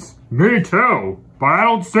James. Me too, but I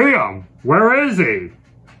don't see him. Where is he?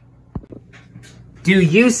 Do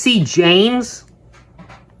you see James?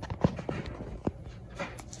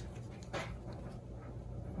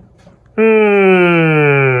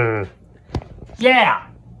 Yeah,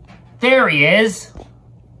 there he is.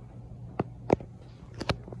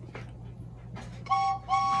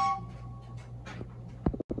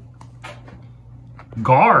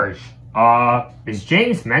 Gosh, is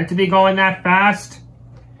James meant to be going that fast?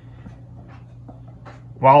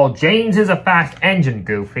 Well, James is a fast engine,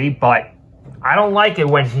 Goofy, but I don't like it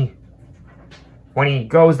when he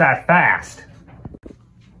goes that fast.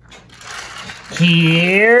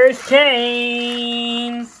 Here's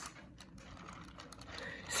James!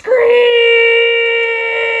 Screech!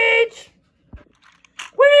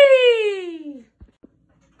 Whee!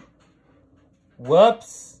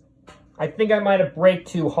 Whoops. I think I might have braked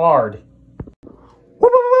too hard.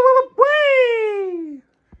 Whee!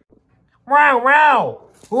 Wow, wow!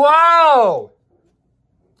 Whoa!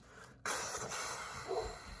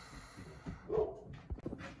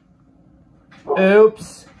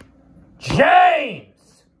 Oops.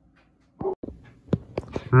 James!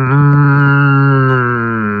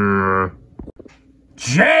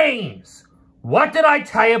 James! What did I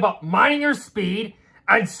tell you about minding your speed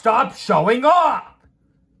and stop showing off?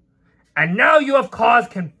 And now you have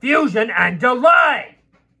caused confusion and delay.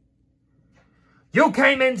 You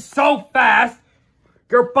came in so fast,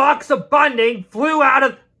 your box of bunding flew out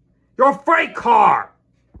of your freight car.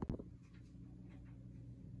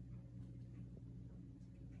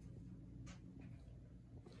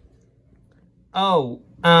 Oh,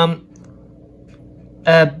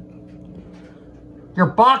 your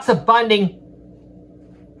box of bunding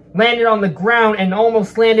landed on the ground and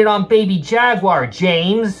almost landed on Baby Jaguar,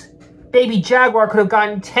 James. Baby Jaguar could have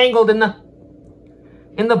gotten tangled in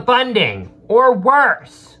the bunding, or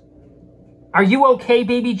worse. Are you okay,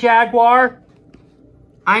 Baby Jaguar?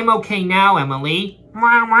 I'm okay now, Emily.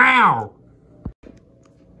 Meow, meow.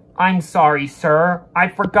 I'm sorry, sir. I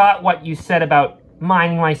forgot what you said about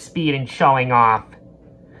minding my speed and showing off.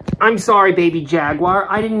 I'm sorry, Baby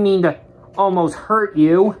Jaguar. I didn't mean to almost hurt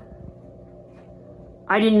you.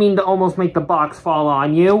 I didn't mean to almost make the box fall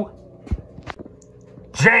on you.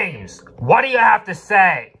 James, what do you have to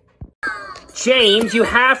say? James, you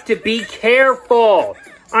have to be careful.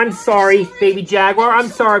 I'm sorry, Baby Jaguar. I'm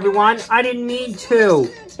sorry, everyone. I didn't mean to.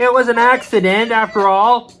 It was an accident, after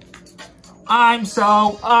all. I'm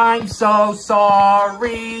so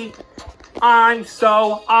sorry. I'm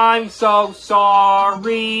so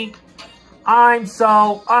sorry. I'm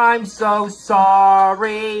so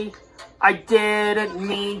sorry. I didn't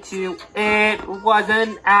mean to. It was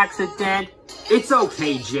an accident. It's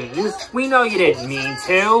okay, James. We know you didn't mean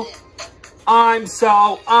to. I'm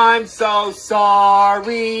so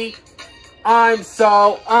sorry. I'm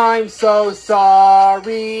so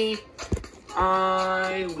sorry.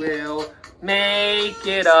 I will make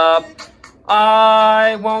it up.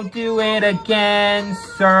 I won't do it again,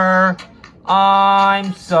 sir.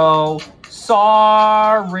 I'm so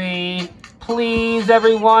sorry. Please,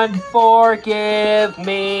 everyone, forgive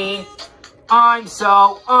me. I'm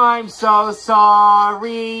so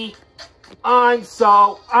sorry. I'm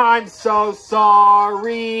so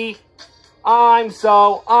sorry. I'm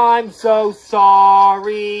so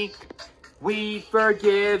sorry. We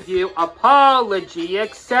forgive you. Apology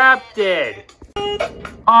accepted.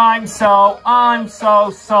 I'm so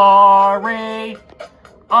sorry.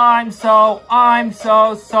 I'm so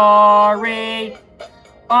sorry.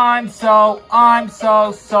 I'm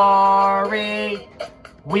so sorry.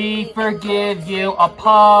 We forgive you.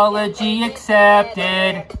 Apology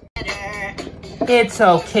accepted. It's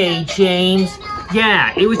okay, James.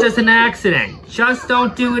 Yeah, it was just an accident. Just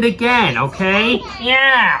don't do it again, okay?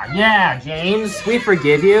 Yeah, James. We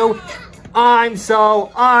forgive you. I'm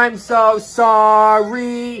so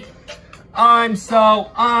sorry. I'm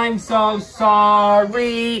so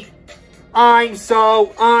sorry. I'm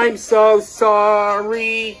so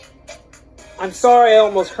sorry. I'm sorry I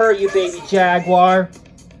almost hurt you, baby Jaguar.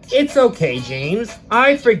 It's okay, James.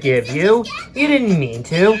 I forgive you. You didn't mean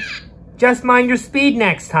to. Just mind your speed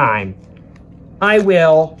next time. I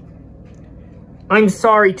will. I'm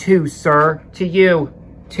sorry too, sir. To you,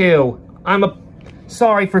 too.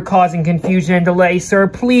 Sorry for causing confusion and delay, sir.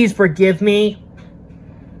 Please forgive me.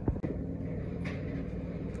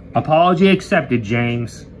 Apology accepted,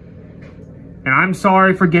 James. And I'm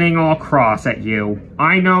sorry for getting all cross at you.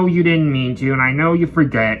 I know you didn't mean to, and I know you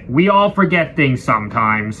forget. We all forget things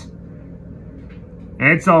sometimes.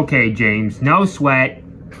 It's okay, James. No sweat.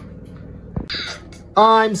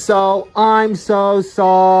 I'm so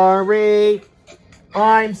sorry.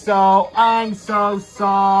 I'm so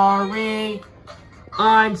sorry.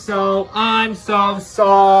 I'm so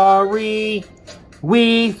sorry.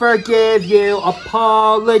 We forgive you.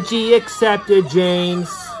 Apology accepted,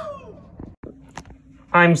 James.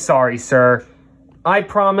 I'm sorry, sir. I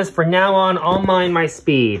promise from now on, I'll mind my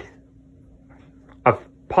speed.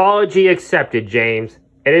 Apology accepted, James.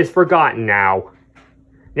 It is forgotten now.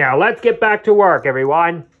 Now, let's get back to work,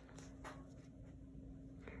 everyone.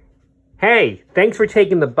 Hey, thanks for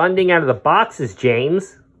taking the bunding out of the boxes,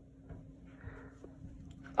 James.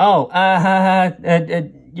 Oh,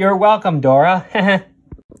 you're welcome, Dora.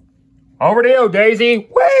 Over to you, Daisy.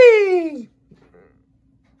 Whee!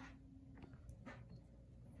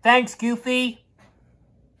 Thanks, Goofy.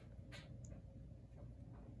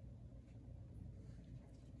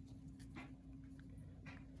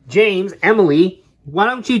 James, Emily, why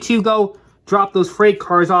don't you two go drop those freight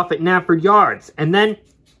cars off at Nafford Yards, and then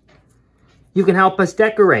you can help us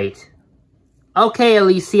decorate. Okay,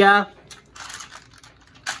 Alicia.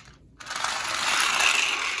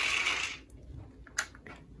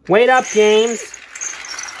 Wait up, James.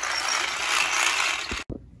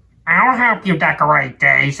 I'll help you decorate,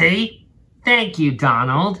 Daisy. Thank you,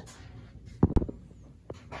 Donald.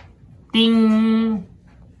 Ding.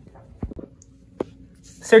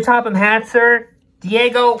 Sir Topham Hatt, sir.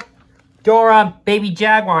 Diego, Dora, Baby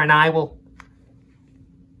Jaguar, and I will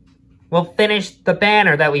finish the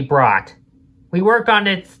banner that we brought. We worked on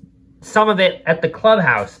it, some of it at the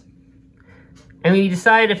clubhouse, and we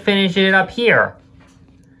decided to finish it up here.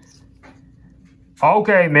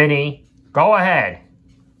 Okay, Minnie, go ahead.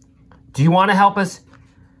 Do you want to help us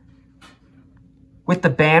with the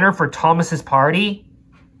banner for Thomas's party?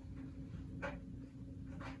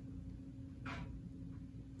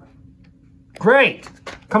 Great!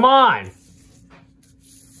 Come on!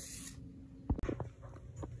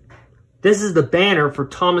 This is the banner for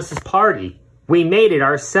Thomas's party. We made it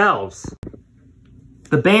ourselves.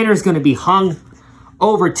 The banner is going to be hung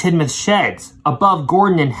over Tidmouth's sheds, above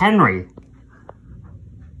Gordon and Henry.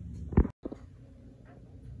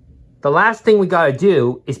 The last thing we gotta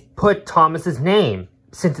do is put Thomas's name.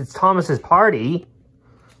 Since it's Thomas's party,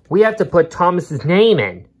 we have to put Thomas's name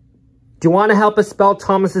in. Do you want to help us spell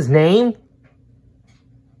Thomas's name?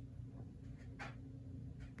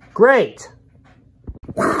 Great.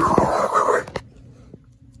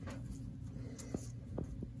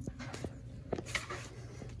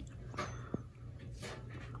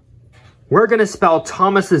 We're gonna spell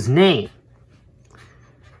Thomas's name.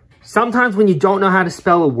 Sometimes when you don't know how to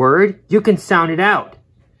spell a word, you can sound it out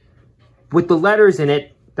with the letters in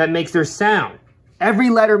it that makes their sound. Every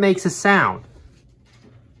letter makes a sound.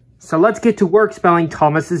 So let's get to work spelling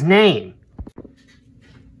Thomas's name.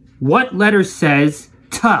 What letter says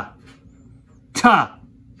T? T.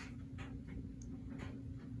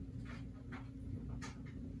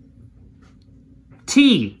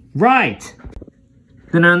 T, right.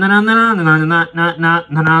 Remember,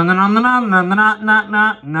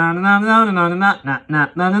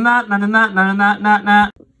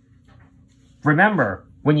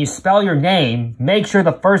 when you spell your name, make sure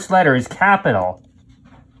the first letter is capital.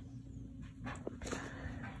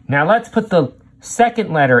 Now let's put the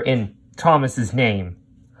second letter in Thomas's name.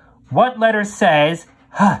 What letter says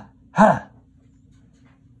ha, ha?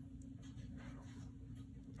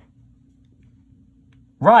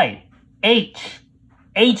 Right, H.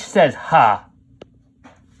 H says ha.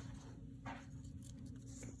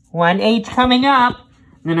 One H coming up.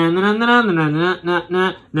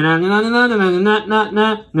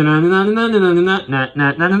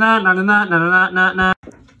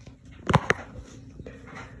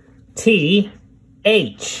 T,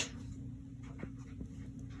 H.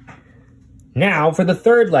 Now for the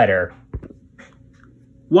third letter.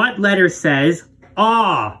 What letter says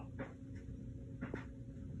ah?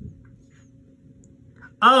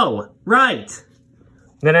 Oh, right.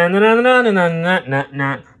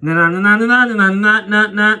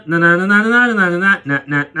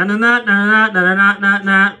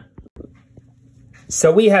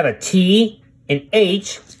 So we have a T, an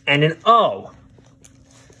H, and an O.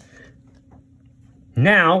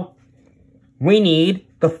 Now, we need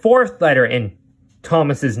the fourth letter in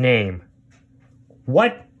Thomas's name.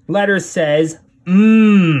 What letter says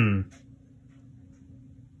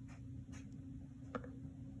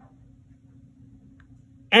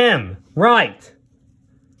M, right.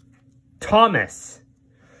 Thomas.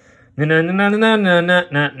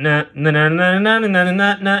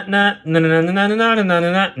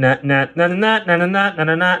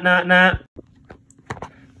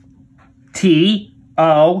 T,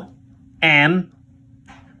 O, M,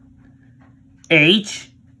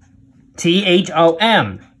 H, T, H, O,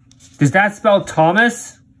 M. Does that spell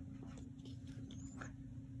Thomas?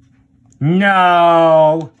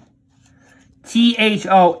 No.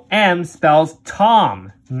 T-H-O-M spells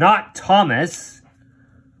Tom, not Thomas.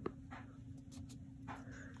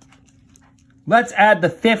 Let's add the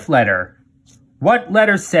fifth letter. What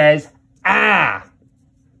letter says ah?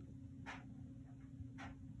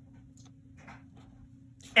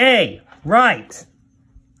 A, right.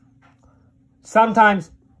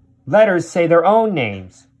 Sometimes letters say their own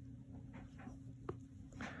names.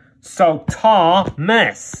 So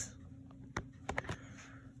Thomas.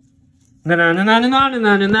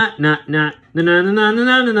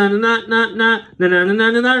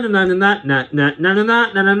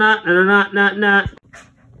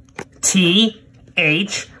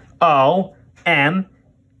 T-H-O-M-A.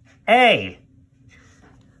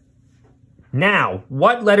 Now,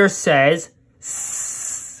 what letter says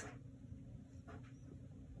S?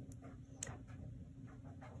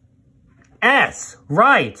 S,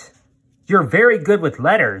 right. You're very good with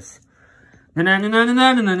letters. Read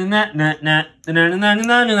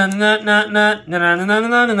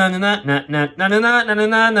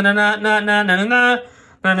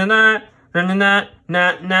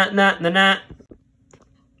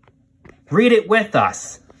it with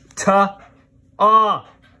us.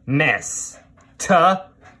 Miss.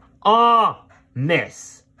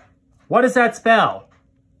 Miss. What does that spell?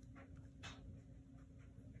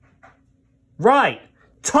 Right.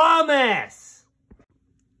 Thomas!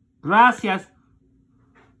 Gracias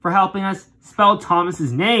for helping us spell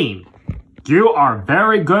Thomas's name. You are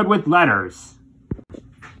very good with letters.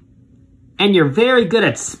 And you're very good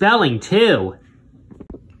at spelling, too.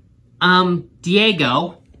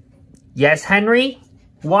 Diego? Yes, Henry?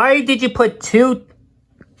 Why did you put two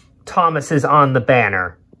Thomases on the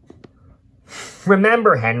banner?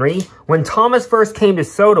 Remember, Henry, when Thomas first came to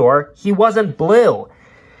Sodor, he wasn't blue.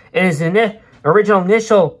 And his original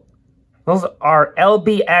initials are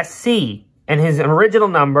LBSC, and his original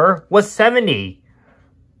number was 70.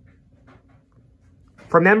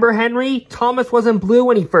 Remember, Henry? Thomas wasn't blue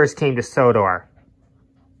when he first came to Sodor.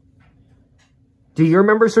 Do you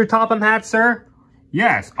remember Sir Topham Hatt, sir?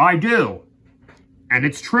 Yes, I do. And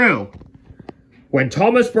it's true. When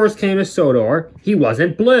Thomas first came to Sodor, he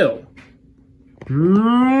wasn't blue.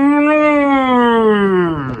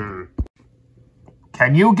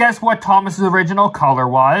 Can you guess what Thomas's original color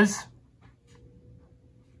was?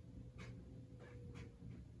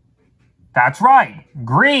 That's right,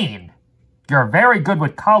 green. You're very good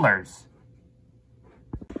with colors.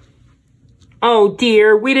 Oh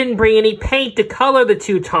dear, we didn't bring any paint to color the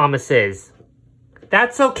two Thomases.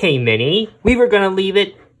 That's okay, Minnie. We were gonna leave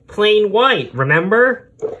it plain white,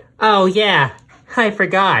 remember? Oh yeah, I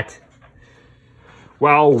forgot.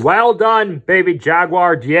 Well done, Baby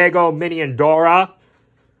Jaguar, Diego, Minnie, and Dora.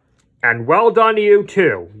 And well done to you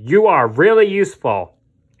too. You are really useful.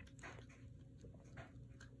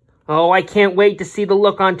 Oh, I can't wait to see the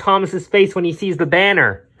look on Thomas's face when he sees the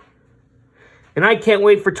banner. And I can't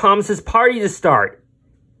wait for Thomas's party to start.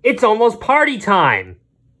 It's almost party time.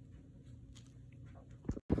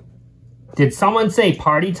 Did someone say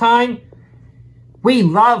party time? We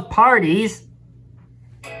love parties.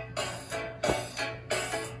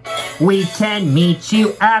 We can meet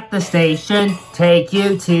you at the station, take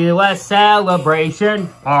you to a celebration.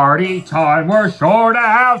 Party time, we're sure to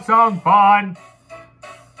have some fun.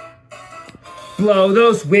 Blow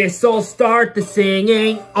those whistles, start the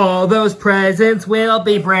singing. All those presents we'll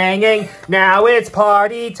be bringing. Now it's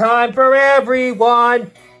party time for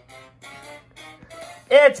everyone.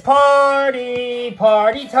 It's party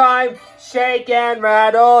time. Shake and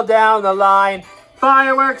rattle down the line.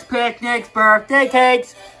 Fireworks, picnics, birthday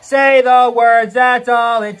cakes. Say the words, that's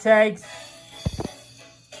all it takes.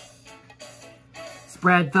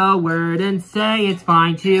 Spread the word and say it's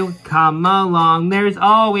fine to come along. There's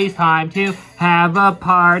always time to have a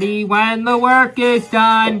party when the work is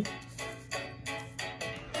done.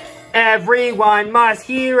 Everyone must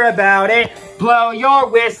hear about it. Blow your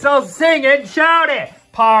whistle, sing and shout it.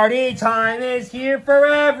 Party time is here for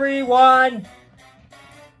everyone.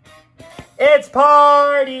 It's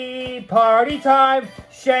party time.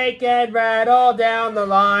 Shake and rattle down the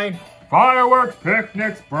line. Fireworks,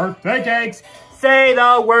 picnics, birthday cakes. Say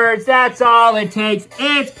the words, that's all it takes.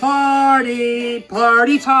 It's party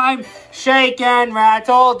time. Shake and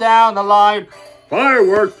rattle down the line.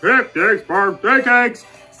 Fireworks, picnics, birthday cakes.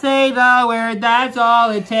 Say the word, that's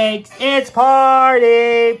all it takes. It's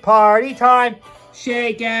party time.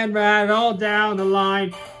 Shake and rattle down the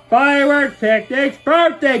line. Fireworks, picnics,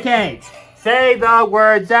 birthday cakes. Say the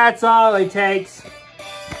words, that's all it takes.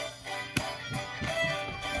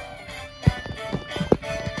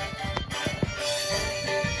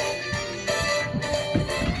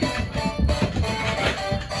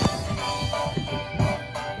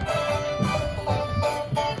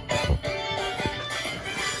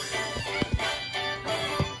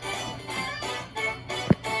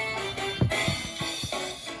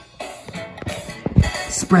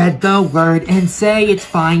 Spread the word and say it's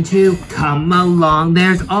fine to come along.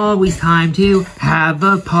 There's always time to have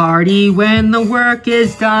a party when the work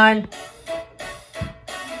is done.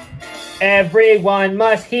 Everyone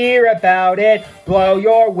must hear about it. Blow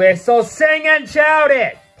your whistle, sing and shout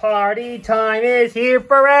it. Party time is here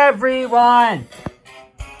for everyone.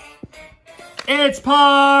 It's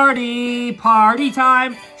party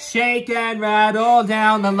time. Shake and rattle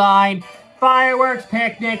down the line. Fireworks,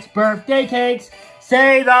 picnics, birthday cakes.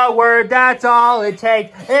 Say the word, that's all it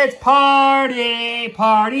takes. It's party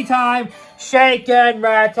time. Shake and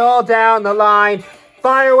rattle down the line.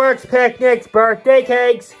 Fireworks, picnics, birthday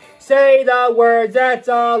cakes. Say the words, that's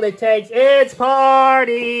all it takes. It's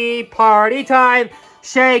party time.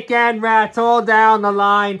 Shake and rattle down the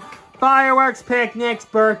line. Fireworks, picnics,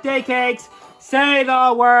 birthday cakes. Say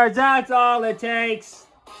the words, that's all it takes.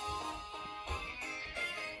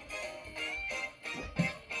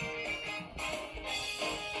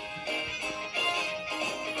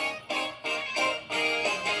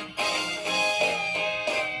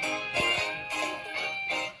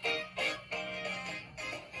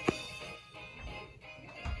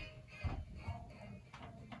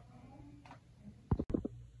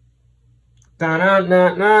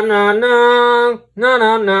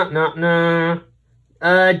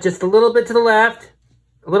 Just a little bit to the left.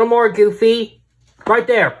 A little more goofy. Right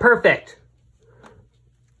there, perfect.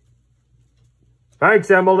 Thanks,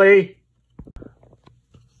 Emily.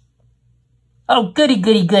 Oh,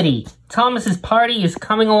 goody. Thomas's party is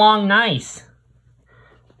coming along nice.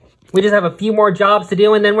 We just have a few more jobs to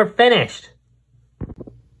do and then we're finished.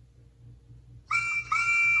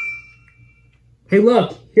 Hey,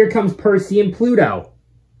 look, here comes Percy and Pluto.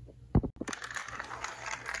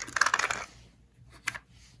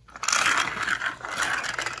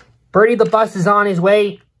 Bertie the bus is on his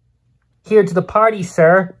way here to the party,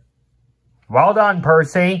 sir. Well done,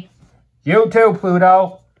 Percy. You too,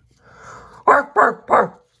 Pluto. Bark, bark,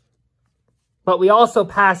 bark. But we also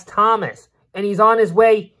passed Thomas, and he's on his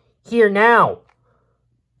way here now.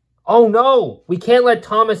 Oh no, we can't let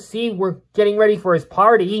Thomas see we're getting ready for his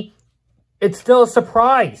party. It's still a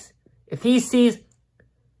surprise. If he sees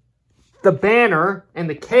the banner and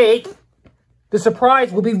the cake, the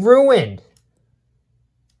surprise will be ruined.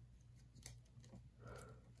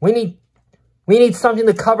 We need something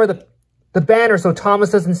to cover the banner so Thomas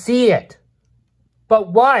doesn't see it.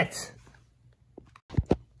 But what?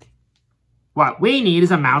 What we need is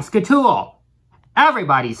a mouse-skatool.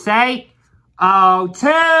 Everybody say, "Oh,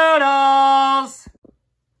 Toodles!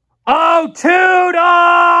 Oh, Toodles!"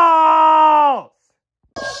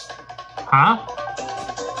 Huh?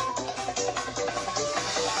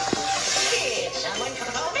 Did someone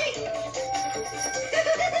come for me?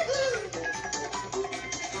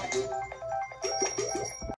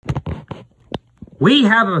 We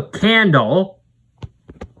have a candle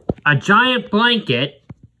a giant blanket,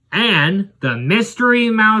 and the mystery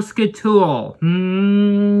mousetool.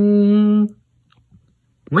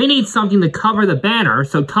 We need something to cover the banner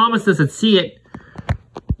so Thomas doesn't see it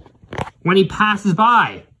when he passes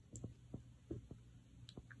by.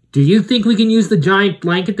 Do you think we can use the giant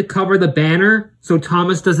blanket to cover the banner so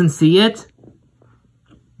Thomas doesn't see it?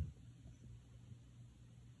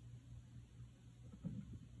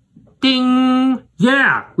 Ding!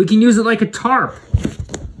 Yeah, we can use it like a tarp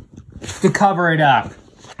to cover it up.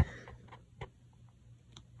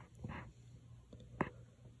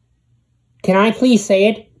 Can I please say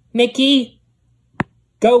it, Mickey?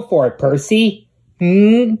 Go for it, Percy.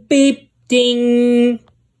 Beep, ding.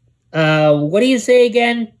 What do you say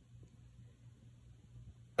again?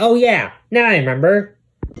 Oh yeah, now I remember.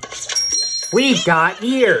 We've got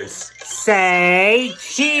ears. Say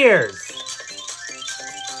cheers.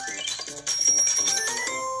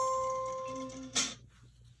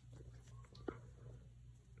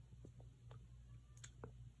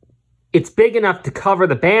 It's big enough to cover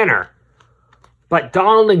the banner, but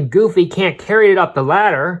Donald and Goofy can't carry it up the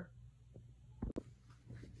ladder.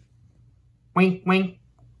 Wink, wink.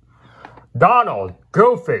 Donald,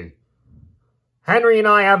 Goofy, Henry and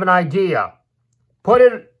I have an idea. Put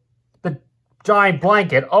the giant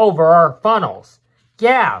blanket over our funnels.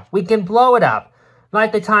 Yeah, we can blow it up.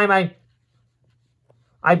 Like the time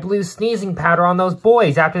I blew sneezing powder on those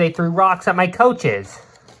boys after they threw rocks at my coaches.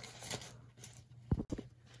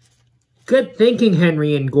 Good thinking,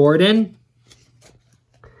 Henry and Gordon.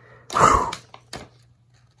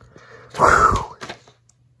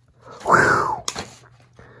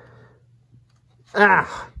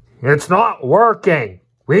 It's not working.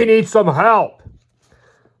 We need some help.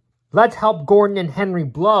 Let's help Gordon and Henry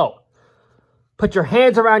blow. Put your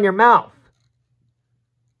hands around your mouth.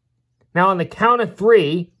 Now on the count of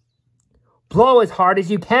 3, blow as hard as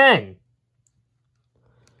you can.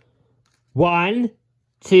 1,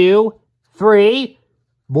 2, 3,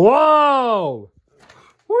 blow!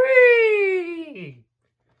 Whee!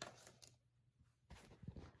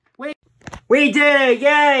 We did it!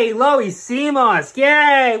 Yay! Loisimos!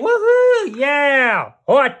 Yay! Woohoo! Yeah!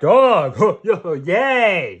 Hot dog!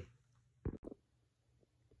 Yay!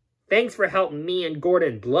 Thanks for helping me and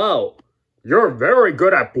Gordon blow. You're very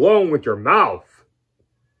good at blowing with your mouth.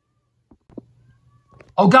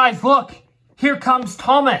 Oh guys, look! Here comes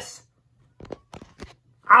Thomas!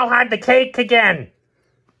 I'll have the cake again!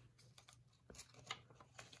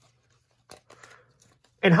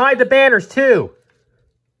 And hide the banners too!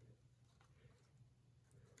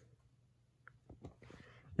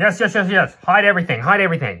 Yes. Hide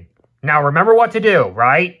everything. Now remember what to do,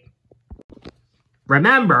 right?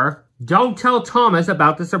 Remember, don't tell Thomas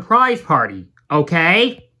about the surprise party,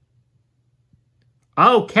 okay?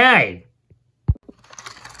 Okay.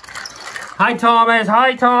 Hi,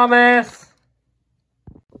 Thomas.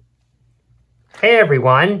 Hey,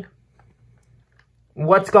 everyone.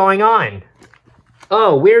 What's going on?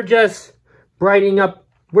 Oh, we're just brightening up.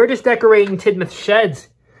 We're just decorating Tidmouth's sheds,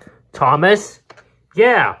 Thomas.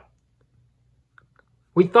 Yeah.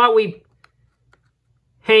 We thought we'd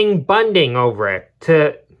hang bunding over it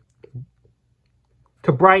to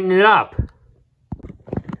brighten it up.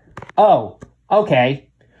 Oh, okay.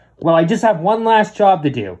 Well, I just have one last job to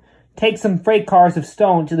do. Take some freight cars of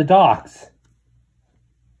stone to the docks.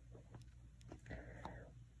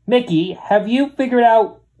 Mickey, have you figured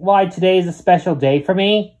out why today is a special day for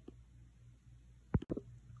me?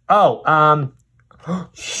 Oh,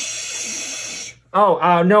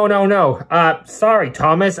 no. Sorry,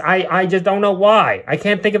 Thomas. I just don't know why. I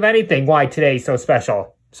can't think of anything why today's so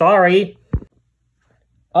special. Sorry.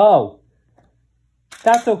 Oh.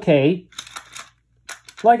 That's okay.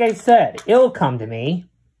 Like I said, it'll come to me.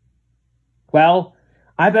 Well,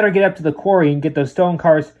 I better get up to the quarry and get those stone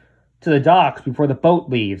cars to the docks before the boat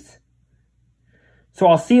leaves. So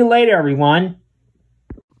I'll see you later, everyone.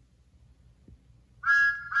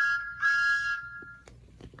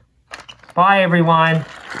 Bye, everyone.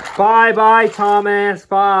 Bye, Thomas.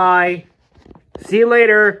 Bye. See you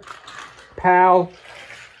later, pal.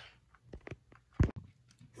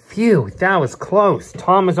 Phew, that was close.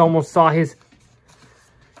 Thomas almost saw his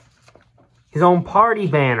own party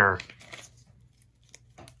banner.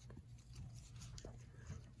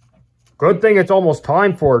 Good thing it's almost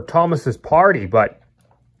time for Thomas's party, but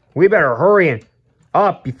we better hurry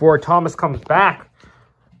up before Thomas comes back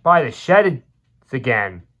by the sheds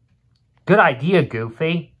again. Good idea,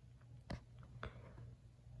 Goofy.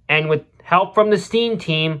 And with help from the STEAM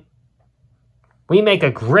team, we make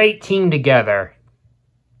a great team together.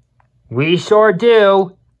 We sure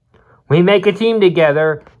do. We make a team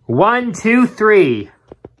together. 1, 2, 3.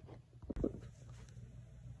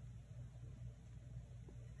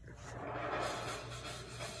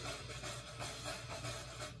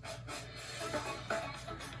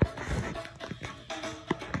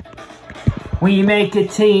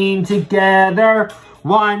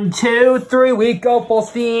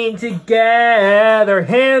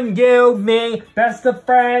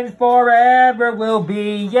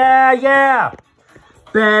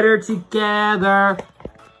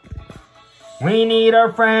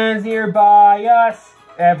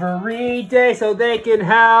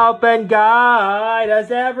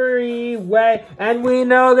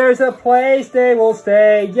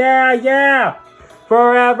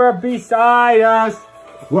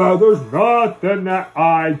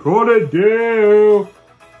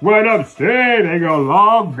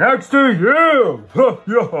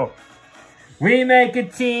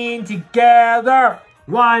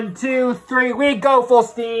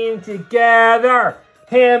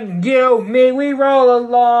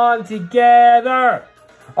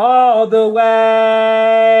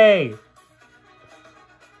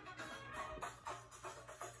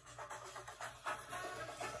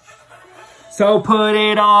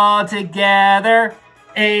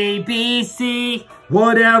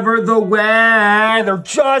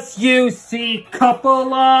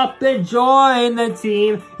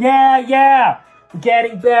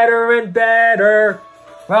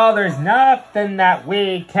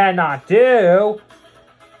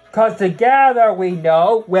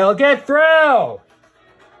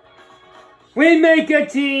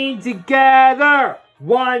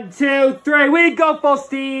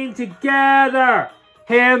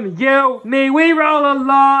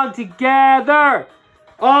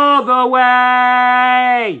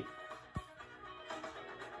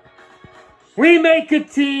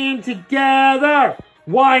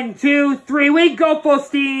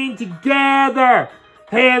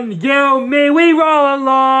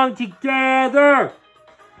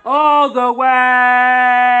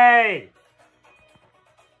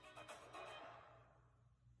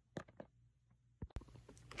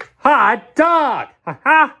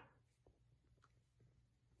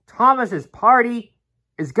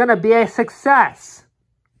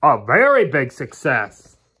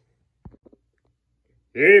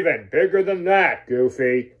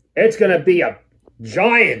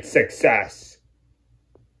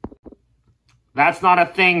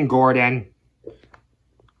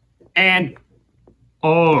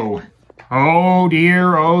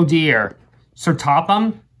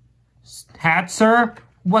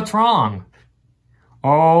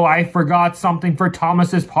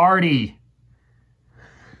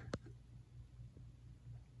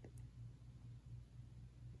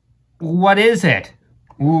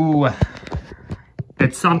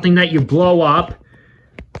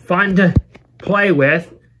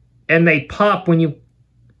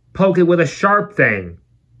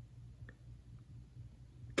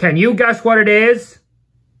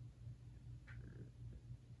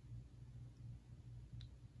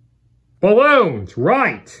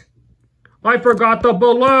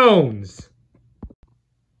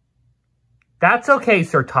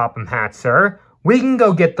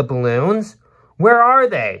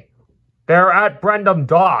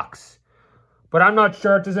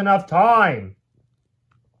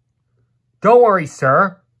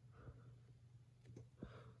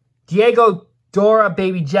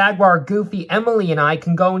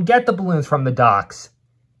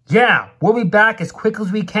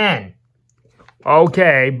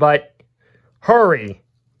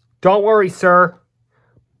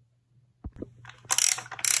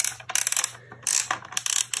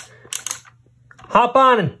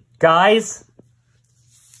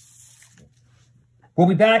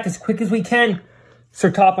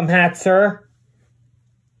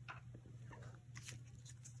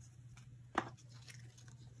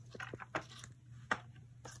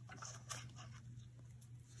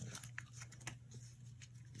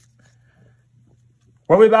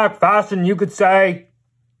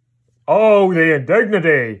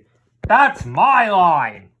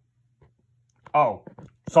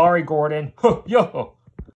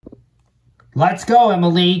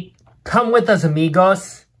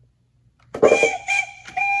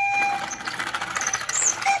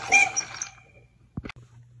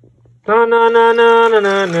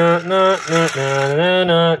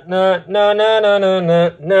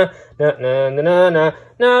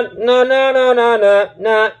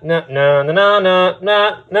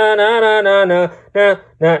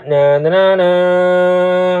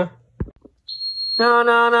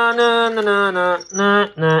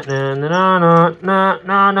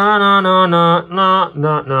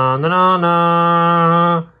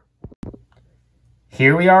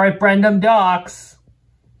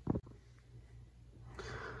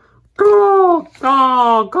 Go,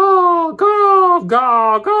 go, go, go,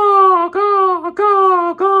 go, go, go,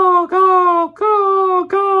 go, go, go, go,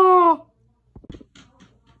 go.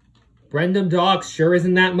 Brendam Docks sure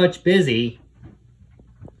isn't that much busy.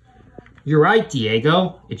 You're right,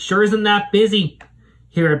 Diego. It sure isn't that busy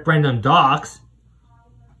here at Brendam Docks.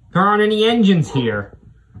 There aren't any engines here.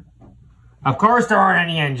 Of course there aren't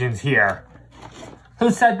any engines here. Who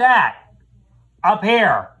said that? Up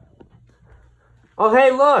here. Oh,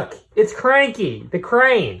 hey, look. It's Cranky, the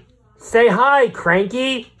crane. Say hi,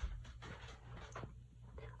 Cranky.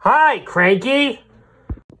 Hi, Cranky.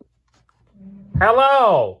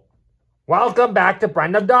 Hello. Welcome back to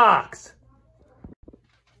Brendam Docks.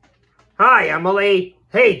 Hi, Emily.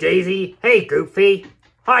 Hey, Daisy. Hey, Goofy.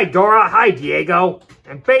 Hi, Dora. Hi, Diego.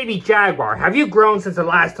 And baby Jaguar, have you grown since the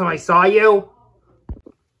last time I saw you?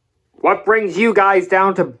 What brings you guys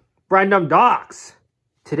down to Brendam Docks?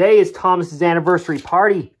 Today is Thomas's anniversary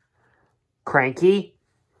party, Cranky.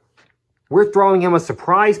 We're throwing him a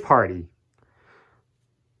surprise party.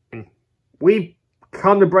 And we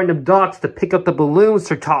come to Brendam Docks to pick up the balloons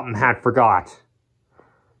Sir Topham Hatt forgot.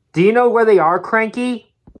 Do you know where they are,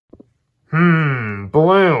 Cranky?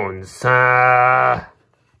 Balloons. Oh,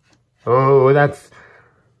 that's...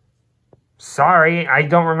 Sorry, I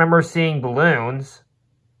don't remember seeing balloons.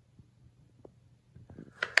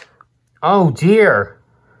 Oh, dear.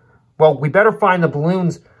 Well, we better find the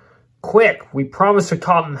balloons quick. We promised Sir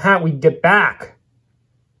Topham Hatt we'd get back.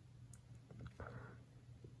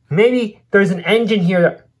 Maybe there's an engine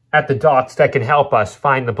here at the docks that can help us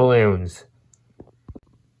find the balloons.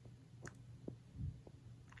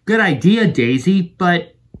 Good idea, Daisy,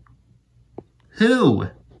 but who?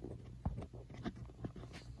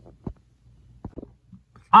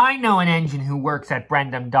 I know an engine who works at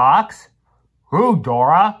Brendam Docks. Who,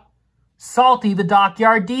 Dora? Salty the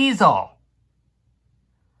Dockyard Diesel.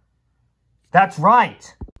 That's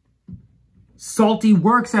right. Salty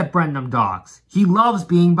works at Brendam Docks. He loves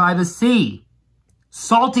being by the sea.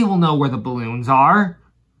 Salty will know where the balloons are.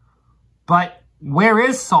 But where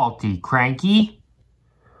is Salty, Cranky?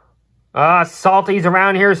 Salty's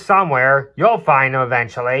around here somewhere. You'll find him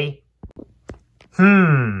eventually.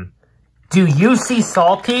 Do you see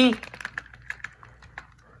Salty?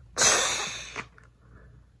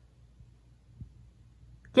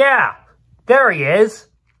 Yeah, there he is.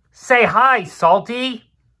 Say hi, Salty.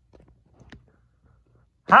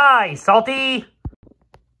 Hi, Salty.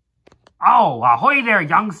 Oh, ahoy there,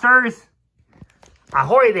 youngsters.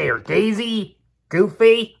 Ahoy there, Daisy,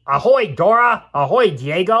 Goofy. Ahoy, Dora. Ahoy,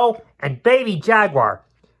 Diego. And baby Jaguar.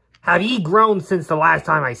 Have ye grown since the last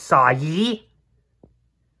time I saw ye?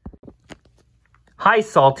 Hi,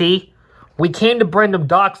 Salty. We came to Brendam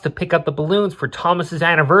Docks to pick up the balloons for Thomas's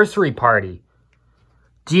anniversary party.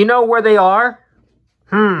 Do you know where they are?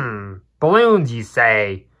 Balloons, you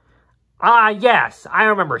say? Yes, I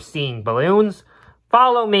remember seeing balloons.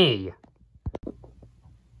 Follow me.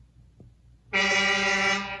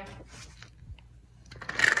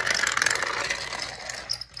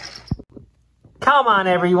 Come on,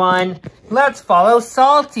 everyone. Let's follow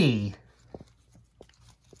Salty.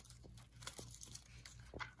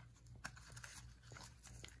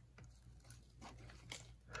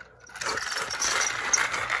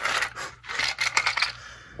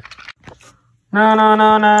 No no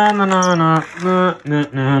no no no no no no no no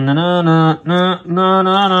no no no no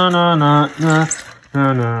no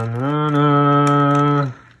no no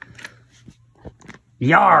no.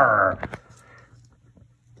 Yar!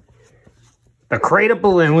 The crate of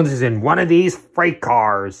balloons is in one of these freight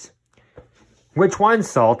cars. Which one,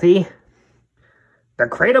 Salty? The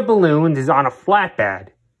crate of balloons is on a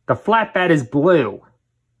flatbed. The flatbed is blue.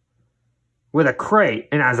 With a crate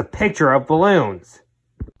and has a picture of balloons.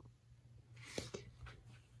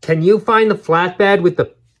 Can you find the flatbed with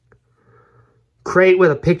the crate with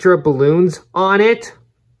a picture of balloons on it?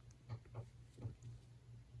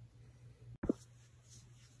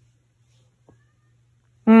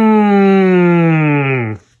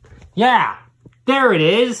 Yeah, there it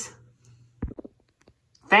is.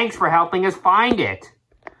 Thanks for helping us find it.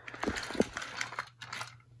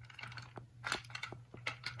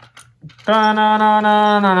 Da na na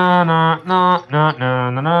na na na na na na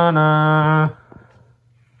na na.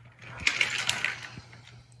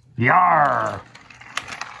 Yarr!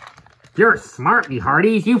 You're smart, me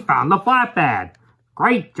hearties. You found the flatbed.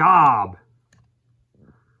 Great job.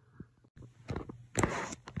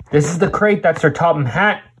 This is the crate that Sir Topham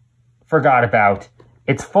Hatt forgot about.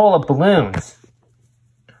 It's full of balloons.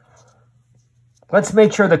 Let's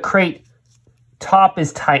make sure the crate top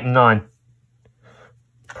is tightened on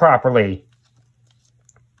properly.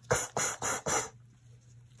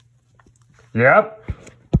 Yep,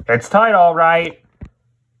 it's tight all right.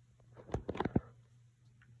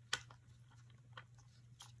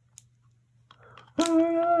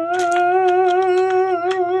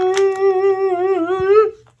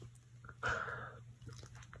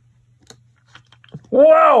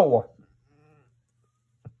 Whoa!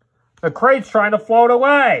 The crate's trying to float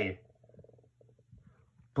away.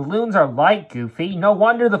 Balloons are light, Goofy. No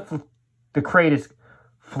wonder the crate is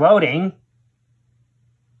floating.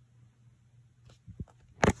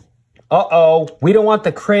 Uh-oh. We don't want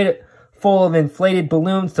the crate full of inflated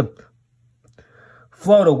balloons to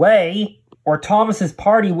float away, or Thomas's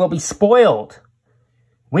party will be spoiled.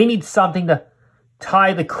 We need something to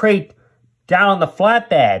tie the crate down on the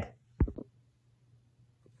flatbed.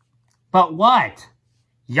 But what?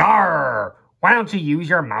 Yarr! Why don't you use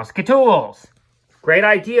your mouse-ka-tools? Great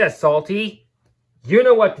idea, Salty. You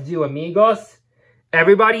know what to do, amigos.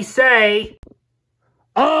 Everybody say,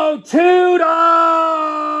 "Oh,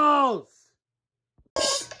 Toodles!"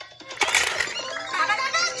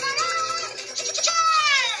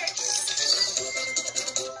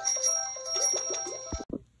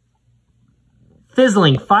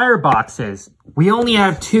 Fizzling fireboxes. We only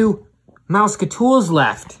have 2 mouse-ka-tools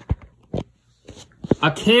left.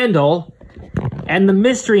 A candle and the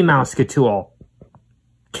mystery mouse-ka-tool.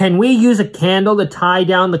 Can we use a candle to tie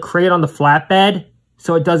down the crate on the flatbed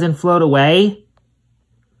so it doesn't float away?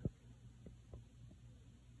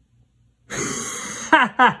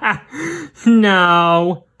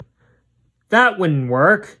 No, that wouldn't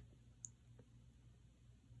work.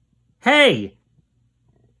 Hey,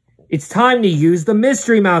 it's time to use the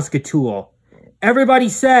mystery mouse-ka-tool. Everybody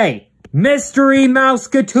say, mystery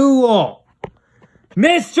mouse-ka-tool.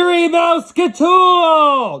 Mystery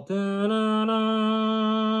mouse-ka-tool!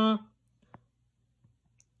 Da-da-da.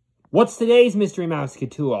 What's today's mystery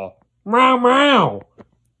mouse-ka-tool? Meow meow.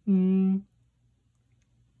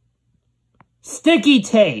 Sticky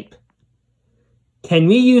tape. Can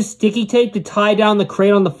we use sticky tape to tie down the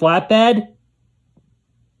crate on the flatbed?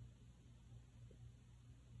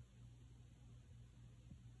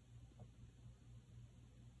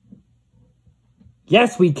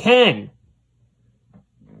 Yes, we can.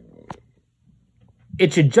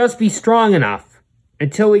 It should just be strong enough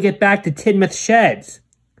until we get back to Tidmouth Sheds.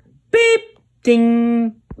 Beep!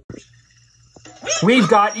 Ding! We've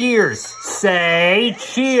got ears. Say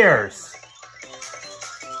cheers!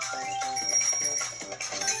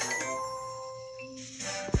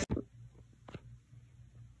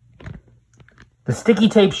 The sticky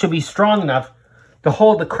tape should be strong enough to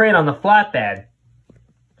hold the crate on the flatbed.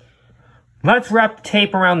 Let's wrap the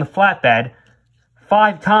tape around the flatbed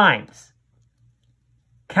 5 times.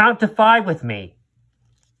 Count to 5 with me.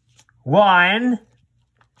 1,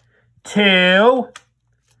 2,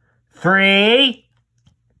 3,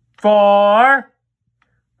 4,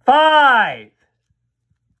 5.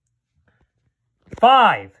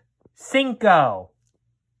 5. Cinco.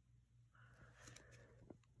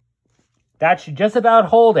 That should just about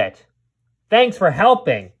hold it. Thanks for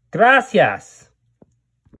helping. Gracias.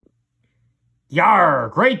 Yarr,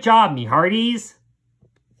 great job, me hearties.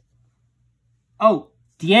 Oh,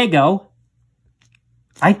 Diego,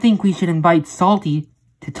 I think we should invite Salty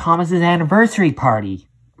to Thomas's anniversary party.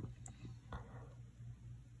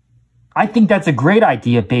 I think that's a great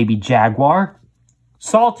idea, baby Jaguar.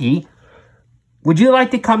 Salty, would you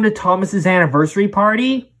like to come to Thomas's anniversary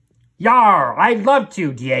party? Yarr, I'd love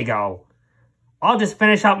to, Diego. I'll just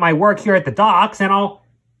finish up my work here at the docks and I'll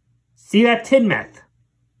see you at Tidmouth.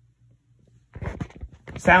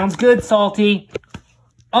 Sounds good, Salty.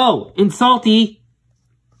 Oh, and Salty,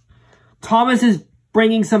 Thomas is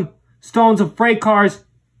bringing some stones of freight cars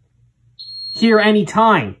here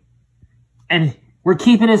anytime. And we're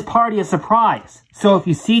keeping his party a surprise. So if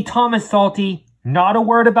you see Thomas, Salty, not a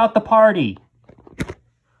word about the party.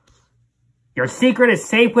 Your secret is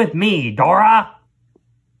safe with me, Dora.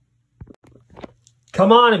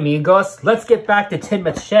 Come on, amigos. Let's get back to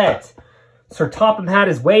Tidmouth Sheds. Sir Topham Hatt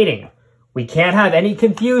is waiting. We can't have any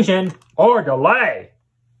confusion or delay.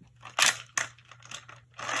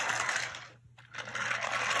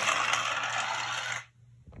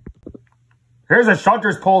 Here's a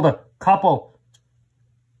shutters pull to couple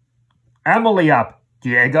Emily up,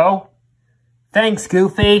 Diego. Thanks,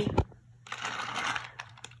 Goofy.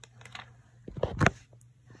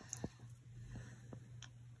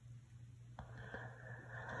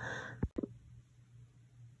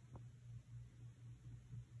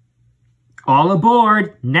 All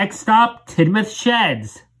aboard. Next stop, Tidmouth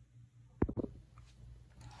Sheds.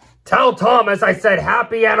 Tell Thomas I said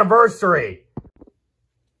happy anniversary.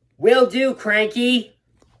 Will do, Cranky.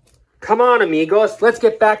 Come on, amigos. Let's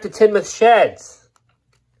get back to Tinmouth Sheds.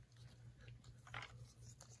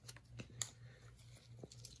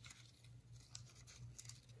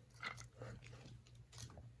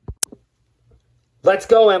 Let's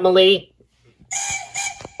go, Emily.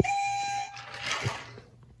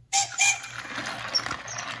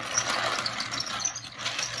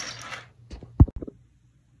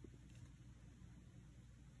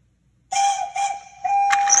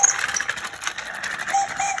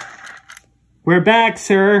 We're back,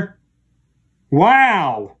 sir.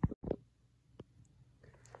 Wow!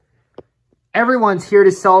 Everyone's here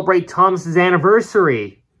to celebrate Thomas's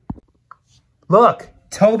anniversary. Look,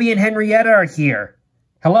 Toby and Henrietta are here.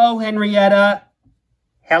 Hello, Henrietta.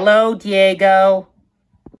 Hello, Diego.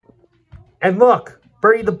 And look,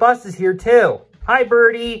 Bertie the bus is here too. Hi,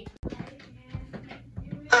 Bertie.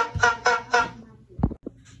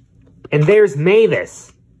 And there's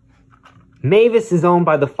Mavis. Mavis is owned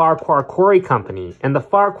by the Farquhar Quarry Company, and the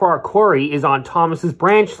Farquhar Quarry is on Thomas's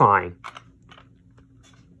branch line.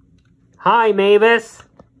 Hi, Mavis.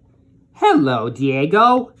 Hello,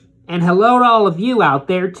 Diego. And hello to all of you out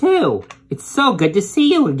there, too. It's so good to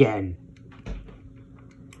see you again.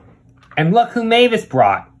 And look who Mavis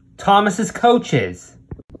brought. Thomas's coaches.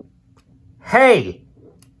 Hey,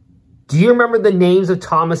 do you remember the names of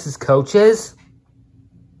Thomas's coaches?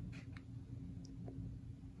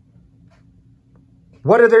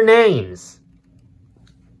 What are their names?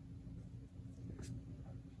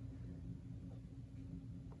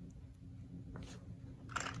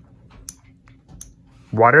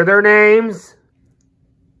 What are their names?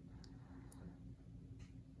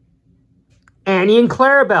 Annie and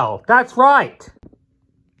Clarabelle, that's right.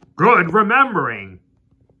 Good remembering.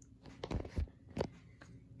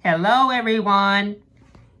 Hello, everyone.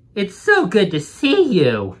 It's so good to see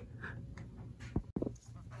you.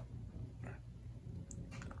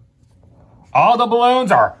 All the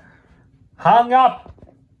balloons are hung up.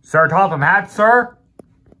 Sir Topham Hat, sir.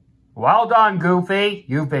 Well done, Goofy.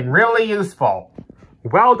 You've been really useful.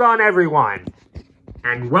 Well done, everyone.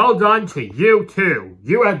 And well done to you, too.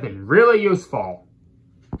 You have been really useful.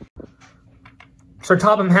 Sir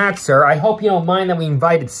Topham Hat, sir, I hope you don't mind that we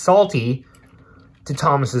invited Salty to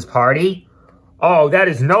Thomas's party. Oh, that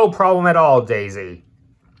is no problem at all, Daisy.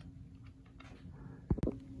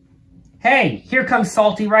 Hey, here comes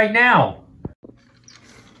Salty right now.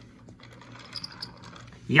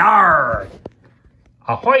 Yarr!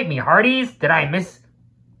 Ahoy, me hearties! Did I miss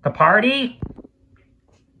the party?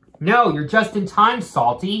 No, you're just in time,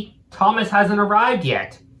 Salty. Thomas hasn't arrived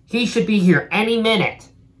yet. He should be here any minute.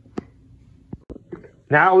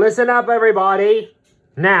 Now listen up, everybody.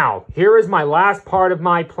 Now, here is my last part of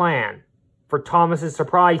my plan for Thomas's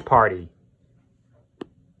surprise party.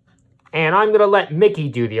 And I'm gonna let Mickey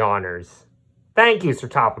do the honors. Thank you, Sir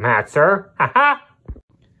Topham Hat, sir. Ha-ha!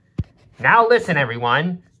 Now listen,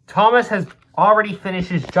 everyone. Thomas has already finished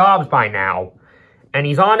his jobs by now, and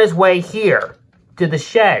he's on his way here to the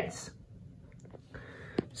sheds.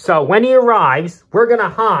 So when he arrives, we're going to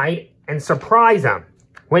hide and surprise him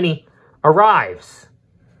when he arrives.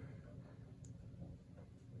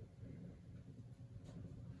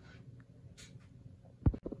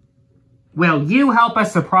 Will you help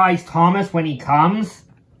us surprise Thomas when he comes?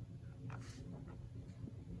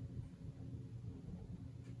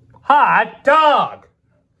 Hot dog!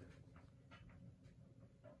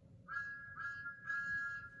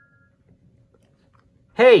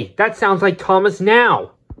 Hey, that sounds like Thomas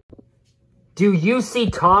now. Do you see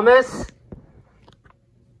Thomas?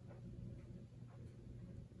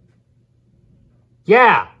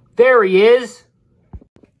 Yeah, there he is.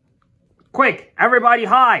 Quick, everybody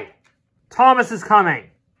hide. Thomas is coming.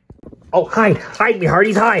 Oh, hide me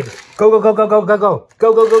hearties, hide. Go, go, go, go, go, go, go.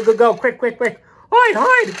 Go, go, go, go, go, quick, quick, quick.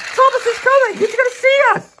 Hide! Thomas is coming! He's gonna see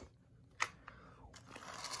us!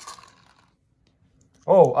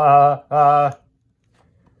 Oh,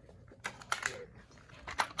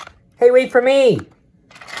 Hey, wait for me!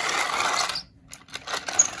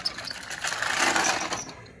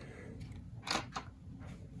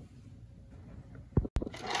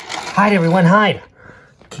 Hide, everyone, hide!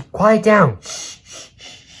 Keep quiet down. Shh, shh,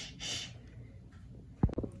 shh, shh.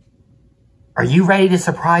 Are you ready to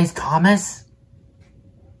surprise Thomas?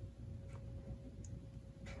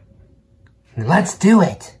 Let's do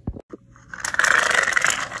it!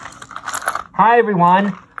 Hi,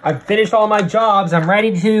 everyone. I've finished all my jobs. I'm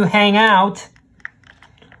ready to hang out.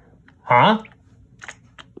 Huh?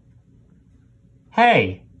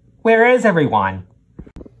 Hey, where is everyone?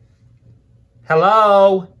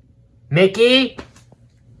 Hello? Mickey?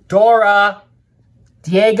 Dora?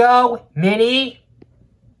 Diego? Minnie?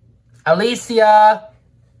 Alicia?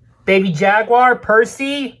 Baby Jaguar,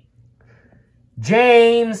 Percy,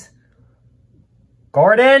 James,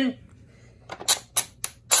 Gordon.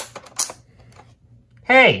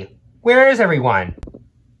 Hey, where is everyone?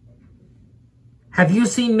 Have you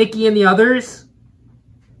seen Mickey and the others?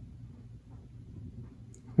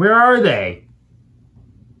 Where are they?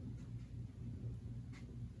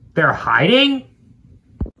 They're hiding?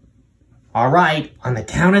 All right, on the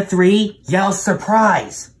count of 3, yell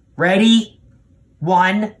surprise. Ready?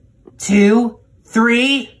 1, 2,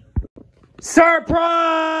 3.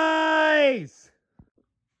 Surprise!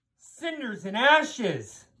 Cinders and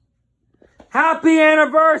ashes. Happy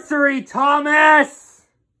anniversary, Thomas!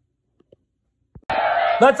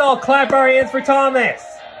 Let's all clap our hands for Thomas.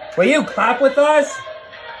 Will you clap with us?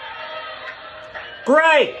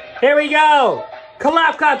 Great! Here we go!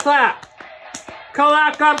 Clap, clap, clap!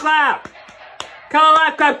 Clap, clap, clap!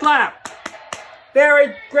 Clap, clap, clap!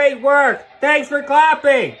 Very great work! Thanks for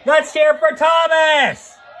clapping! Let's cheer for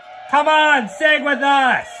Thomas! Come on, sing with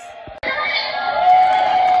us!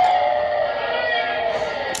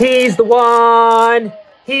 He's the one!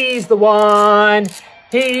 He's the one!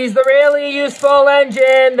 He's the really useful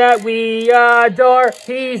engine that we adore!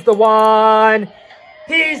 He's the one!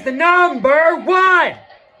 He's the number 1!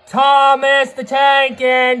 Thomas the Tank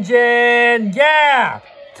Engine! Yeah!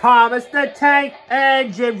 Thomas the Tank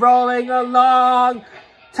Engine rolling along!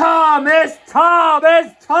 Thomas,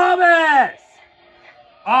 Thomas, Thomas!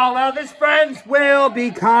 All of his friends will be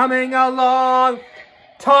coming along.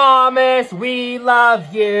 Thomas, we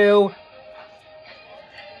love you.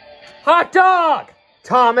 Hot dog!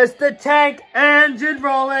 Thomas the Tank Engine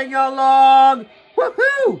rolling along.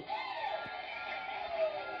 Woohoo!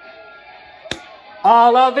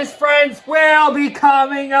 All of his friends will be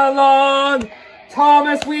coming along.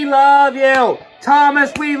 Thomas, we love you.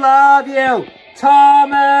 Thomas, we love you.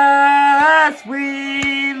 Thomas,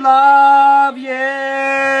 we love you.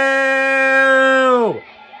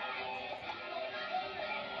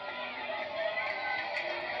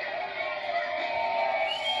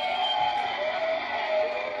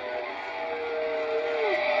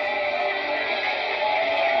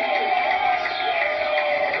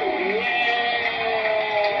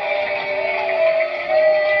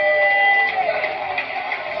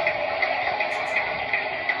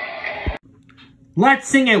 Let's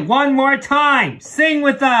sing it one more time. Sing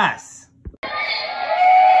with us.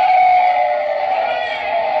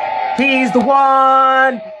 He's the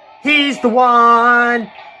one. He's the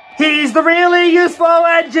one. He's the really useful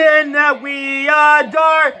engine that we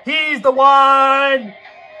adore. He's the one.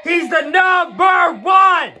 He's the number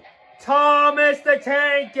 1. Thomas the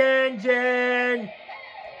Tank Engine.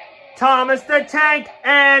 Thomas the Tank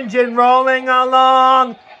Engine rolling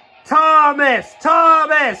along. Thomas,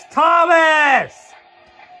 Thomas, Thomas!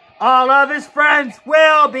 All of his friends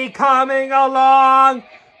will be coming along.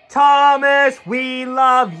 Thomas, we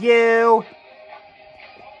love you.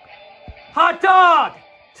 Hot dog!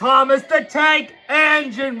 Thomas the Tank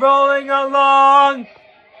Engine rolling along.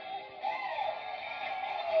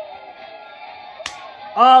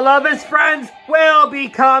 All of his friends will be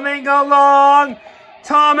coming along.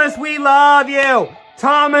 Thomas, we love you.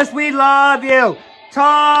 Thomas, we love you.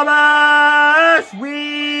 Thomas,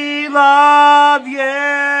 we love you.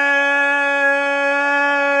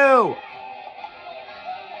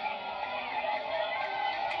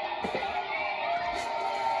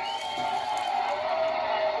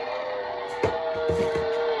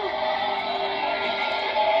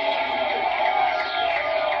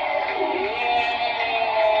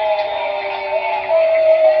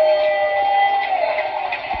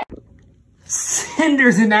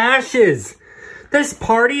 Cinders and ashes. This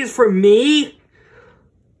party is for me?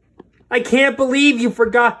 I can't believe you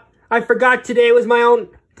forgot. I forgot today was my own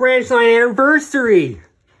branch line anniversary.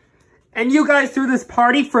 And you guys threw this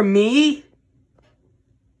party for me?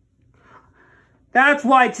 That's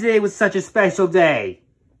why today was such a special day.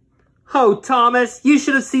 Oh, Thomas, you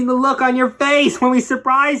should have seen the look on your face when we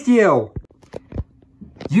surprised you.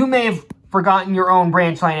 You may have forgotten your own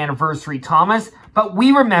branch line anniversary, Thomas, but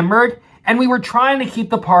we remembered. And we were trying to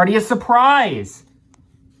keep the party a surprise.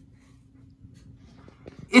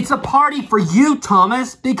 It's a party for you,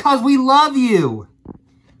 Thomas, because we love you.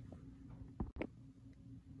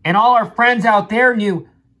 And all our friends out there knew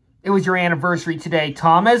it was your anniversary today,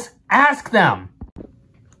 Thomas. Ask them.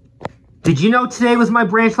 Did you know today was my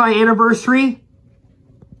branch line anniversary?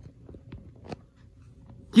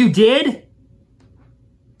 You did?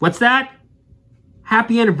 What's that?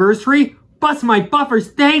 Happy anniversary? Bust my buffers,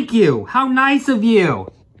 thank you! How nice of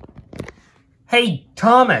you! Hey,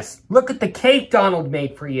 Thomas, look at the cake Donald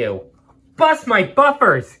made for you. Bust my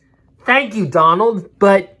buffers! Thank you, Donald,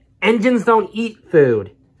 but Engines don't eat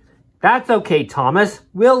food. That's okay, Thomas.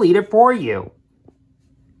 We'll eat it for you.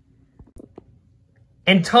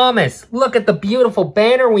 And Thomas, look at the beautiful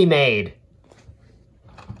banner we made.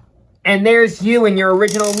 And there's you in your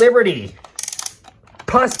original Liberty.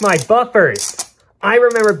 Plus my buffers. I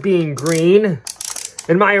remember being green.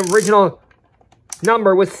 And my original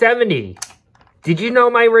number was 70. Did you know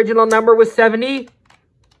my original number was 70?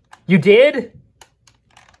 You did?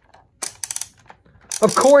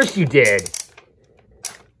 Of course you did.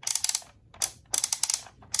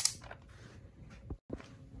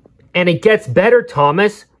 And it gets better,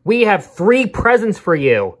 Thomas. We have 3 presents for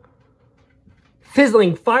you.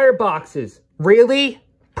 Fizzling fireboxes. Really?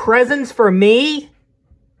 Presents for me?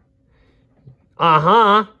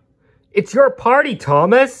 Uh-huh. It's your party,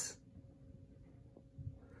 Thomas.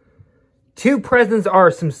 2 presents are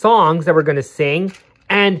some songs that we're going to sing.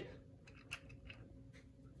 And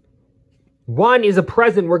 1 is a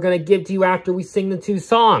present we're going to give to you after we sing the 2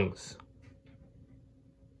 songs.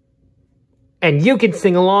 And you can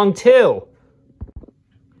sing along too.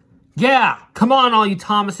 Yeah, come on all you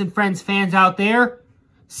Thomas and Friends fans out there.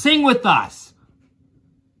 Sing with us.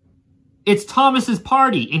 It's Thomas's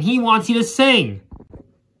party and he wants you to sing.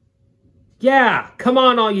 Yeah, come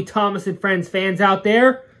on all you Thomas and Friends fans out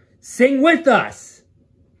there. Sing with us.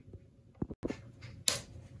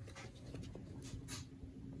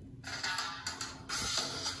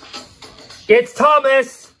 It's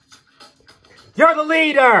Thomas. You're the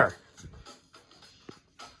leader.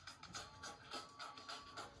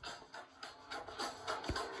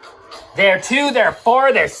 They're 2, they're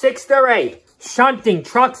 4, they're 6, they're 8. Shunting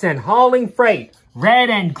trucks and hauling freight. Red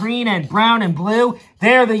and green and brown and blue.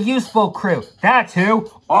 They're the useful crew. That's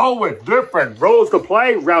who. All with different roles to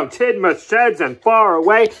play. Round Tidmouth sheds and far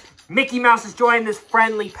away. Mickey Mouse has joined this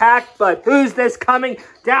friendly pack. But who's this coming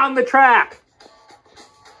down the track?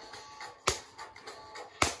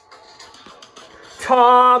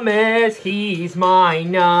 Thomas, he's my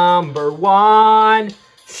number 1.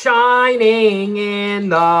 Shining in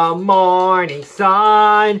the morning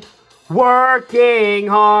sun, working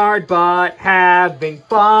hard but having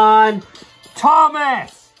fun.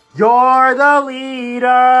 Thomas, you're the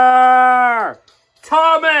leader.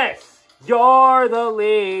 Thomas, you're the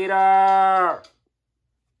leader.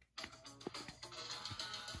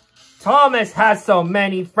 Thomas has so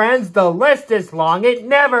many friends, the list is long, it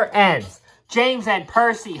never ends. James and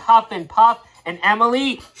Percy, Huff and Puff, and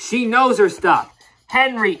Emily, she knows her stuff.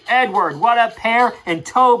 Henry, Edward, what a pair, and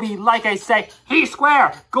Toby, like I say, he's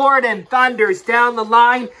square. Gordon thunders down the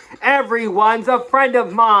line, everyone's a friend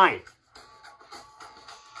of mine.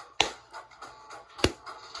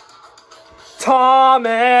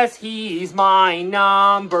 Thomas, he's my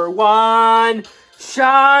number 1,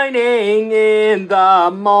 shining in the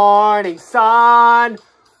morning sun,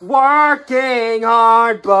 working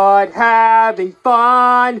hard but having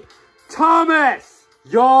fun. Thomas,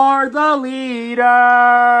 you're the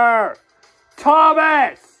leader.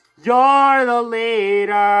 Thomas, you're the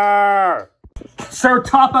leader. Sir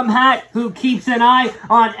Topham Hatt, who keeps an eye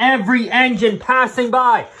on every engine passing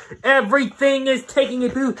by. Everything is taking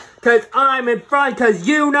it through, cause I'm in front, cause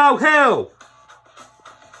you know who.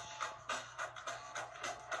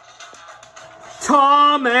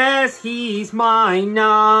 Thomas, he's my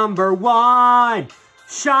number 1.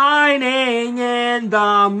 Shining in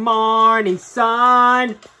the morning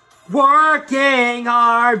sun, working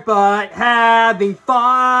hard but having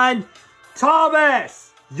fun.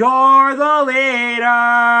 Thomas, you're the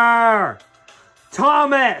leader.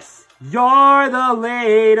 Thomas, you're the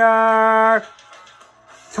leader.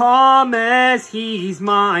 Thomas, he's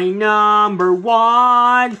my number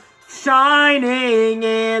 1. Shining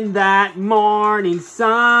in that morning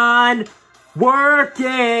sun,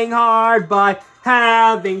 working hard but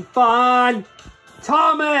having fun.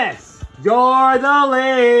 Thomas, you're the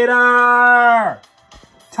leader.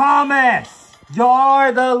 Thomas,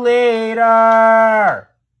 you're the leader.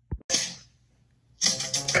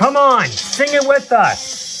 Come on, sing it with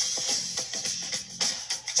us.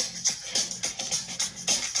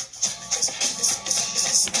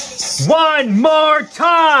 One more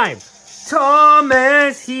time.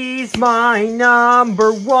 Thomas, he's my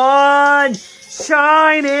number 1.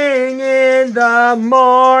 Shining in the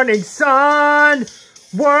morning sun,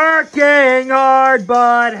 working hard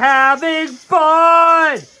but having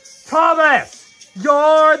fun. Thomas,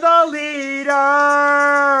 you're the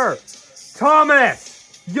leader.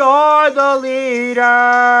 Thomas, you're the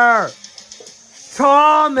leader.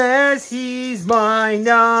 Thomas, he's my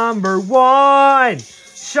number 1.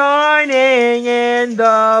 Shining in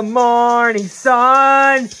the morning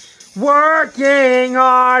sun, Working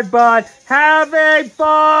hard but having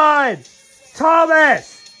fun.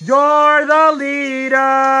 Thomas, you're the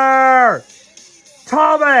leader.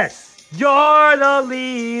 Thomas, you're the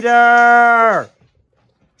leader.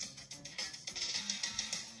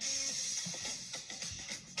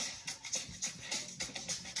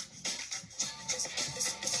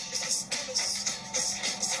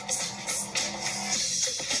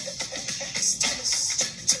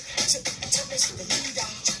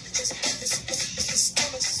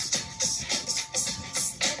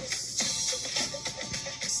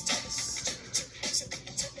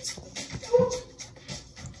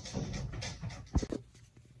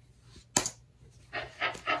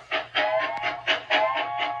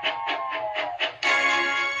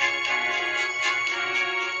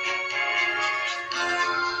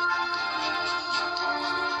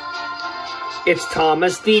 It's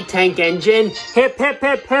Thomas the Tank Engine. Hip, hip,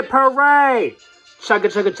 hip, hip, hooray! Chugga,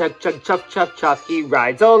 chugga, chug, chug, chuff, chuff, chuff. He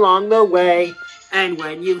rides along the way. And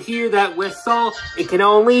when you hear that whistle, it can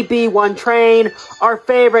only be one train. Our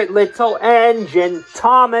favorite little engine,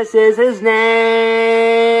 Thomas is his name.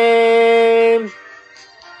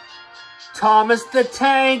 Thomas the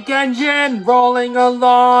Tank Engine, rolling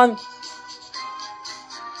along.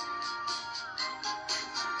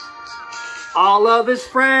 All of his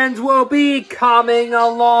friends will be coming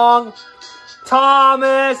along.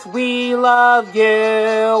 Thomas, we love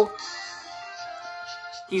you.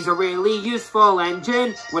 He's a really useful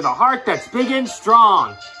engine with a heart that's big and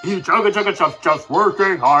strong. He chugga chugga chuff chuff,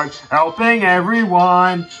 working hard, helping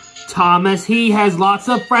everyone. Thomas, he has lots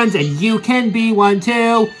of friends and you can be one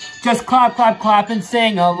too. Just clap, clap, clap and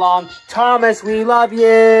sing along. Thomas, we love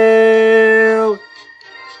you.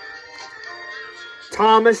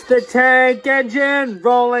 Thomas the Tank Engine,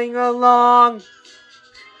 rolling along.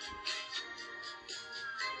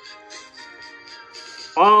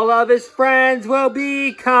 All of his friends will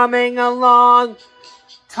be coming along.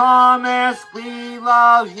 Thomas, we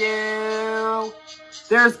love you.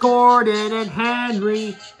 There's Gordon and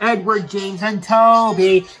Henry, Edward, James, and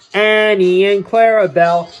Toby, Annie and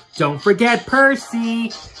Clarabelle. Don't forget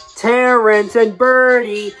Percy, Terrence and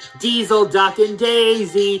Bertie, Diesel, Duck, and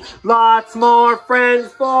Daisy. Lots more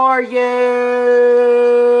friends for you.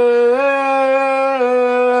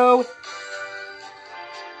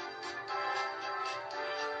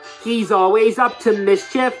 He's always up to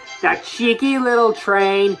mischief, that cheeky little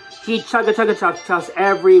train. He chugga chugga chuff chuffs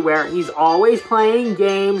everywhere. He's always playing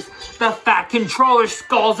games. The fat controller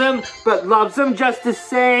scolds him, but loves him just the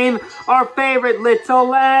same. Our favorite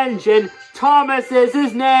little engine, Thomas is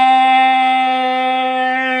his name.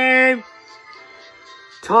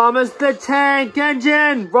 Thomas the Tank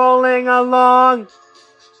Engine, rolling along.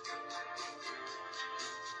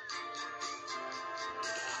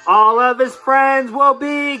 All of his friends will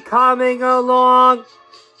be coming along.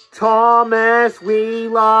 Thomas, we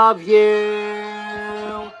love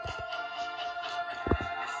you.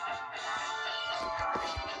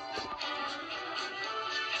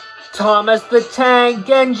 Thomas the Tank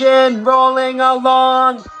Engine, rolling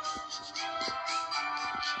along.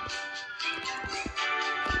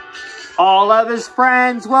 All of his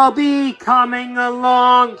friends will be coming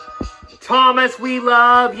along. Thomas, we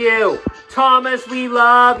love you. Thomas, we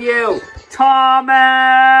love you.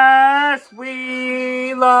 Thomas,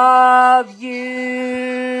 we love you.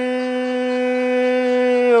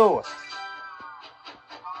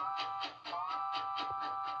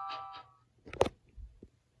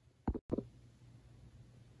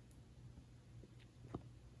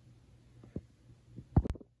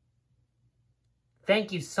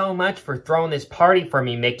 Thank you so much for throwing this party for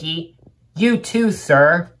me, Mickey. You too,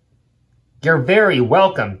 sir. You're very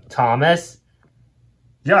welcome, Thomas.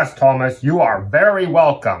 Yes, Thomas, you are very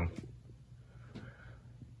welcome.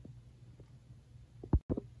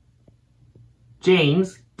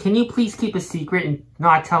 James, can you please keep a secret and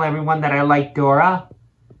not tell everyone that I like Dora?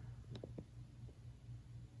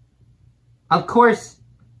 Of course,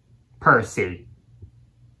 Percy.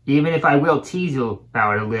 Even if I will tease you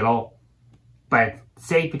about it a little, but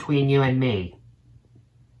safe between you and me.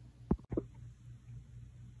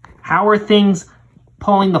 How are things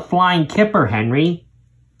pulling the flying kipper, Henry?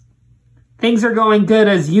 Things are going good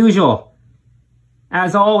as usual.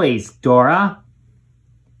 As always, Dora.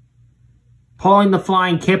 Pulling the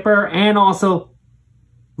flying kipper and also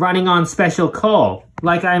running on special coal,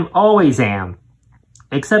 like I always am.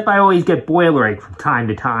 Except I always get boiler ache from time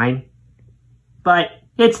to time. But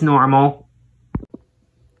it's normal.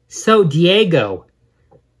 So, Diego,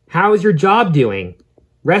 how is your job doing?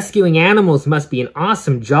 Rescuing animals must be an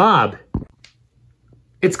awesome job.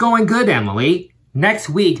 It's going good, Emily. Next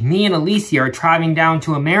week, me and Alicia are traveling down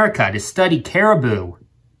to America to study caribou.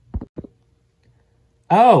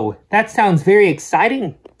 Oh, that sounds very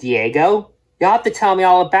exciting, Diego. You'll have to tell me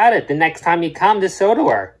all about it the next time you come to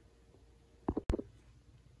Sodor.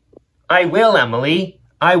 I will, Emily.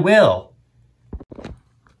 I will.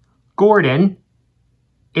 Gordon,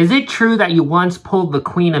 is it true that you once pulled the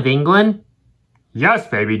Queen of England? Yes,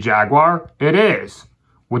 baby Jaguar, it is.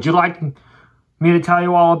 Would you like me to tell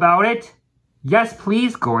you all about it? Yes,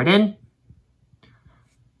 please, Gordon.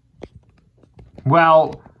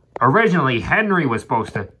 Well, originally Henry was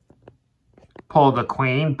supposed to pull the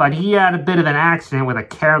Queen, but he had a bit of an accident with a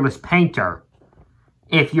careless painter.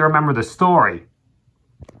 If you remember the story.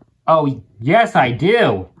 Oh, yes, I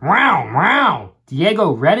do. Wow, wow.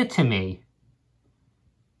 Diego read it to me.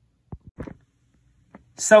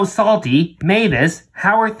 So, Salty, Mavis,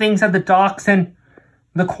 how are things at the docks and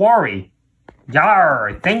the quarry?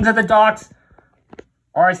 Yar, things at the docks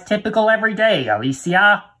are as typical every day,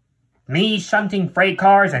 Alicia. Me shunting freight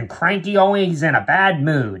cars and Cranky always in a bad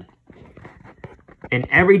mood. And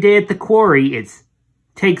every day at the quarry, it's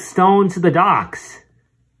take stone to the docks.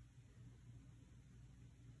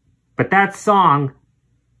 But that song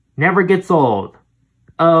never gets old.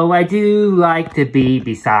 Oh, I do like to be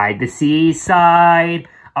beside the seaside.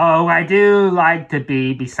 Oh, I do like to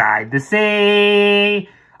be beside the sea.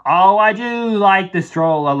 Oh, I do like to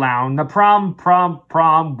stroll around the prom,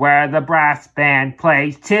 where the brass band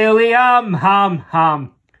plays tilly hum,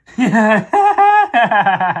 hum.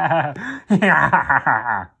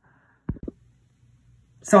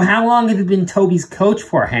 So how long have you been Toby's coach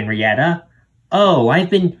for, Henrietta? Oh, I've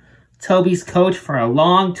been Toby's coach for a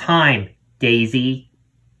long time, Daisy.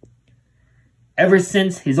 Ever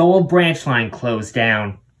since his old branch line closed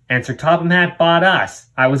down and Sir Topham Hatt bought us,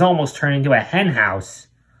 I was almost turned into a hen house.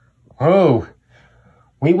 Oh,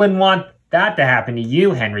 we wouldn't want that to happen to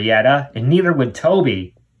you, Henrietta, and neither would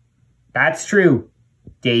Toby. That's true,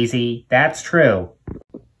 Daisy, that's true.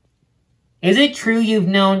 Is it true you've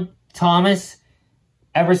known Thomas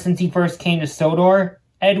ever since he first came to Sodor,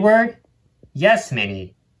 Edward? Yes,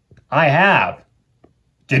 Minnie, I have.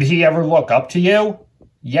 Did he ever look up to you?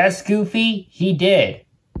 Yes, Goofy, he did.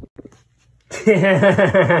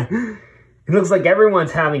 It looks like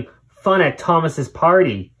everyone's having fun at Thomas's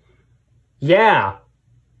party. Yeah.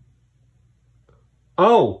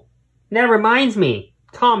 Oh, that reminds me.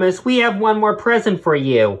 Thomas, we have one more present for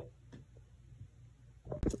you.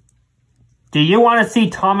 Do you want to see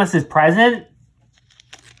Thomas's present?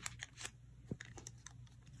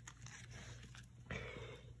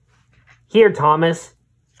 Here, Thomas.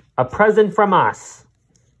 A present from us.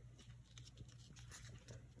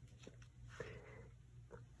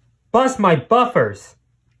 Bust my buffers.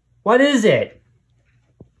 What is it?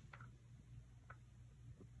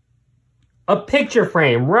 A picture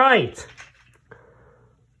frame, right.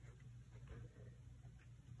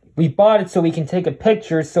 We bought it so we can take a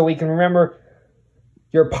picture so we can remember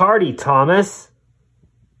your party, Thomas.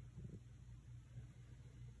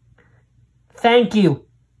 Thank you,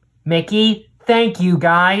 Mickey. Thank you,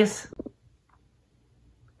 guys.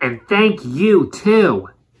 And thank you, too.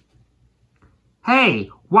 Hey,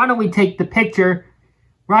 why don't we take the picture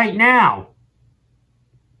right now?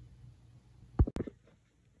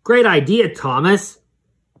 Great idea, Thomas.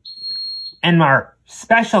 And our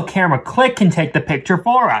special camera Click can take the picture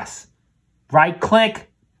for us. Right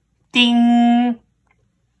click. Ding.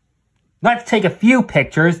 Let's take a few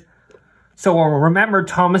pictures so we'll remember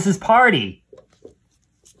Thomas's party.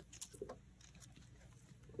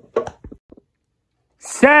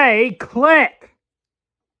 Say click.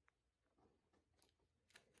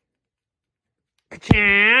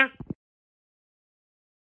 Ka-cha.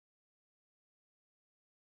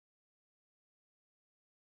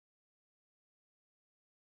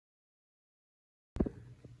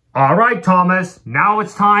 All right, Thomas, now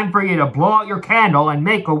it's time for you to blow out your candle and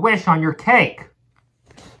make a wish on your cake.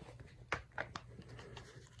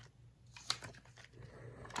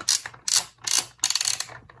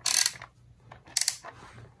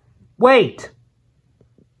 Wait.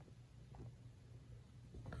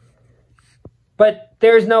 But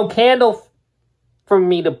there's no candle for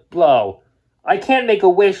me to blow. I can't make a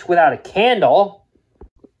wish without a candle.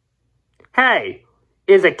 Hey,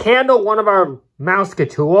 is a candle one of our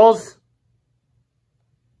Mousecatools?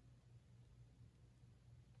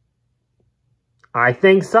 I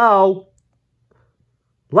think so.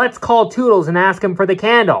 Let's call Toodles and ask him for the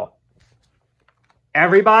candle.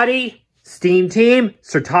 Everybody, Steam Team,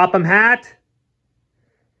 Sir Topham Hatt.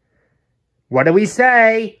 What do we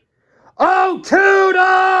say? Oh, Toodles!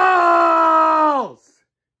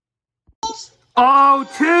 Oh,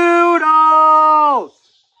 Toodles!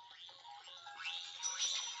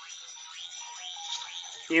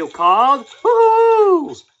 You called?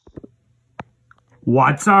 Woohoo!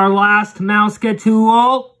 What's our last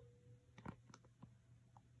mousetool?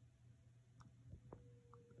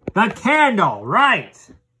 The candle, right.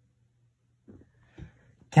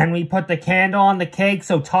 Can we put the candle on the cake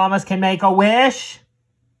so Thomas can make a wish?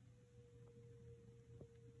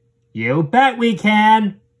 You bet we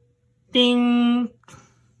can. Ding.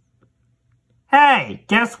 Hey,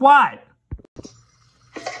 guess what?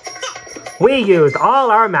 We used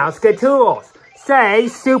all our mousetool. Say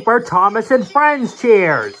Super Thomas and Friends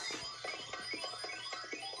cheers.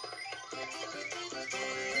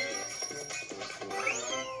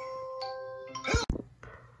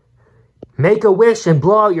 Make a wish and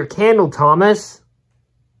blow out your candle, Thomas.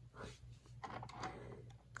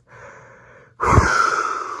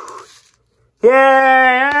 Yay!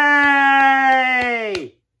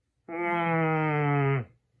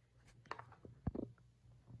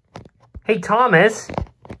 Hey, Thomas,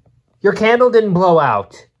 your candle didn't blow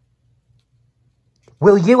out.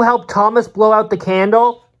 Will you help Thomas blow out the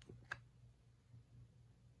candle?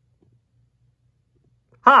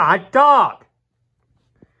 Hot dog!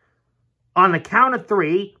 On the count of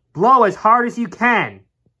 3, blow as hard as you can.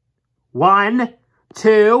 1,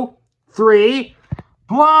 2, 3,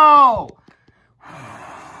 blow!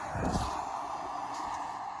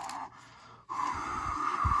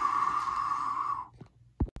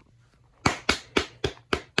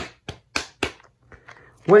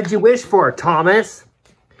 What did you wish for, Thomas?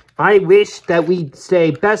 I wish that we'd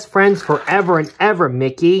stay best friends forever and ever,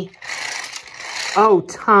 Mickey. Oh,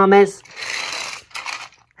 Thomas.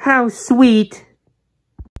 How sweet.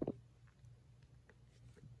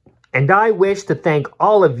 And I wish to thank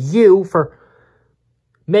all of you for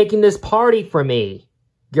making this party for me.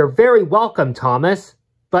 You're very welcome, Thomas.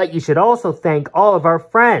 But you should also thank all of our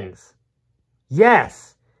friends.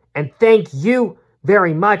 Yes, and thank you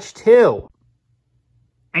very much, too.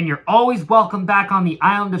 And you're always welcome back on the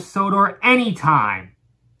island of Sodor anytime.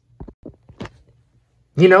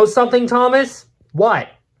 You know something, Thomas? What?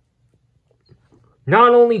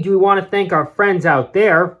 Not only do we want to thank our friends out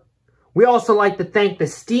there, we also like to thank the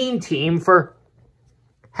STEAM team for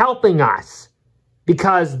helping us,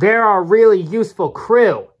 because they're our really useful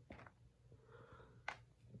crew.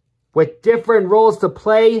 With different roles to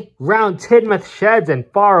play, round Tidmouth sheds and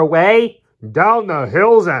far away, down the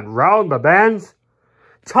hills and round the bends,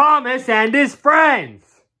 Thomas and his friends.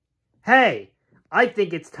 Hey, I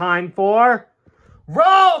think it's time for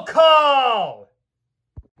roll call!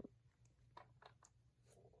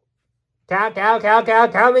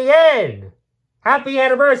 Count me in! Happy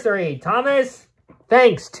anniversary, Thomas!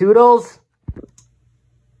 Thanks, Toodles!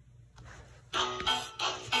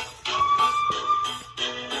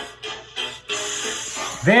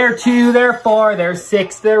 There 2, there 4, there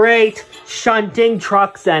 6, there 8, shunting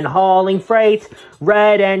trucks and hauling freight,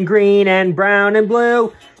 red and green and brown and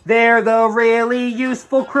blue, they're the really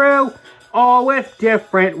useful crew, all with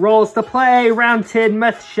different roles to play, round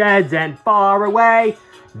Tidmouth sheds and far away,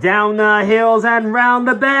 down the hills and round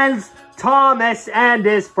the bends, Thomas and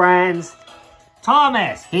his friends.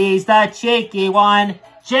 Thomas, he's the cheeky one.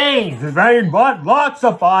 James is ain't but lots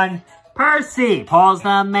of fun. Percy pulls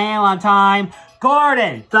the mail on time.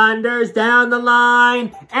 Gordon thunders down the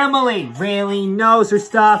line. Emily really knows her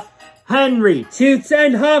stuff. Henry toots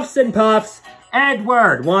and huffs and puffs.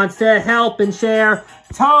 Edward wants to help and share.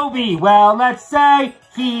 Toby, well, let's say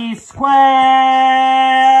he's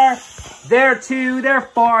square. There 2, there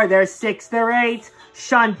 4, there 6, there 8,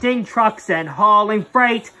 shunting trucks and hauling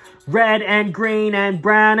freight, red and green and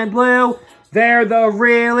brown and blue, they're the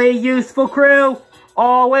really useful crew,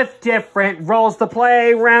 all with different roles to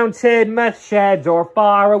play, round Tidmouth sheds or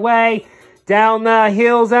far away, down the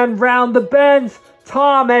hills and round the bends,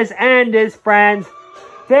 Thomas and his friends.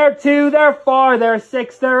 There 2, there 4, there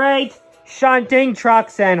 6, there 8, shunting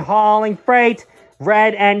trucks and hauling freight,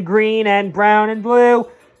 red and green and brown and blue,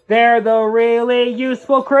 they're the really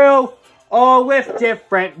useful crew, all with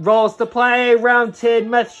different roles to play, round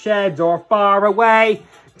Tidmouth sheds or far away,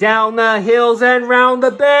 down the hills and round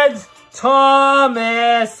the bends,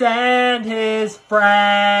 Thomas and his friends.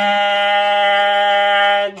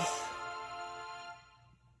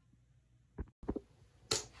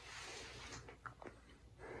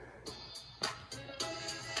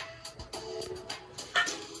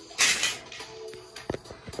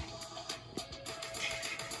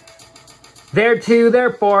 There 2,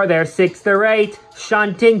 there 4, there 6, there 8,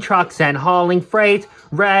 shunting trucks and hauling freight,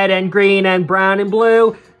 red and green and brown and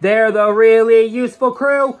blue, they're the really useful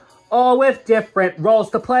crew, all with different roles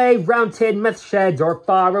to play, round Tidmouth sheds or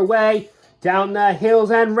far away, down the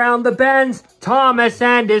hills and round the bends, Thomas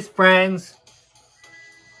and his friends.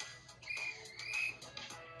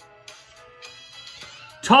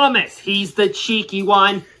 Thomas, he's the cheeky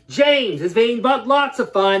one. James is vain but lots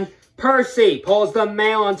of fun. Percy pulls the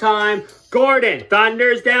mail on time. Gordon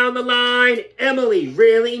thunders down the line. Emily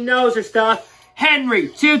really knows her stuff.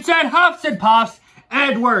 Henry shoots and huffs and puffs.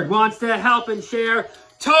 Edward wants to help and share.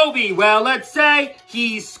 Toby, well, let's say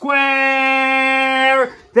he's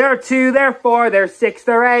square. They're 2, they're 4, they're 6,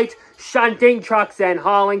 they're 8. Shunting trucks and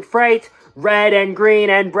hauling freight. Red and green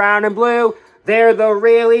and brown and blue. They're the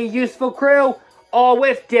really useful crew. All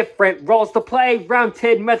with different roles to play. Round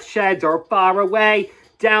Tidmouth sheds or far away.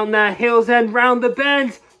 Down the hills and round the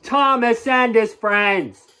bends. Thomas and his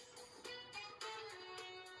friends.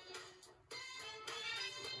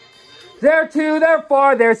 They're 2, they're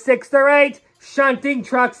 4, they're 6, they're 8. Shunting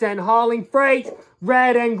trucks and hauling freight.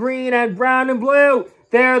 Red and green and brown and blue.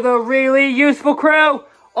 They're the really useful crew.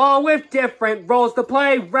 All with different roles to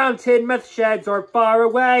play. Round Tidmouth sheds or far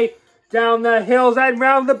away. Down the hills and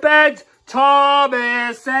round the beds.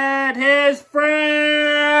 Thomas and his friends.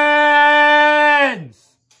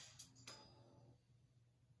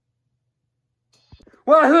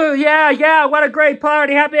 Woohoo, yeah, what a great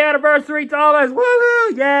party. Happy anniversary, Thomas.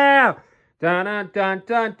 Woohoo, yeah. Dun dun dun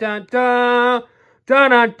dun dun dun. Dun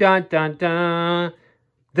dun dun dun dun.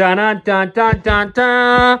 Dun dun dun dun dun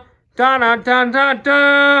dun. Dun dun dun dun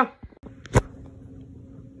dun.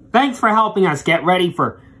 Thanks for helping us get ready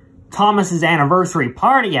for Thomas's anniversary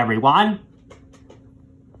party, everyone.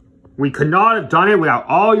 We could not have done it without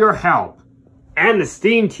all your help. And the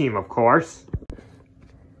STEAM team, of course.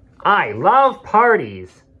 I love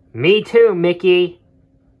parties. Me too, Mickey.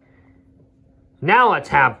 Now let's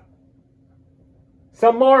have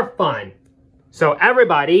some more fun. So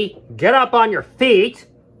everybody, get up on your feet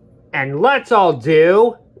and let's all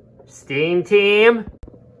do, STEAM team,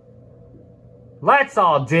 let's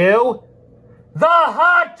all do the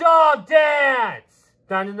hot dog dance.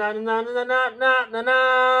 Dun, dun, dun, dun, dun, dun, dun, dun,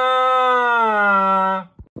 dun.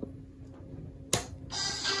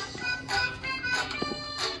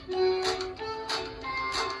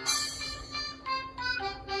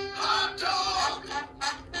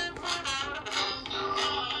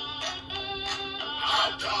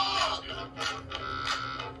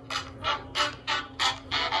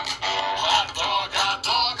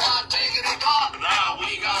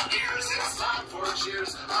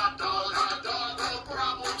 Cheers, hot dog, no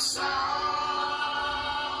problem solved.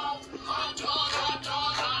 Hot dog,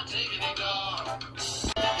 hot diggity dog.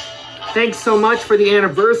 Thanks so much for the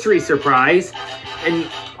anniversary surprise, and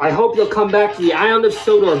I hope you'll come back to the island of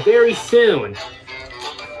Sodor very soon.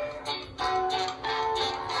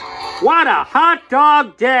 What a hot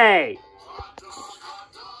dog day!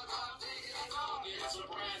 It's a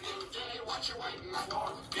brand new day, what you waiting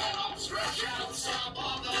for? Get up, stretch out, stop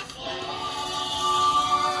on the floor.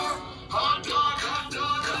 Hot dog,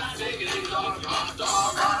 diggity dog. Hot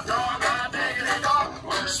dog, diggity dog.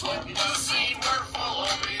 We're splitting the scene, we're full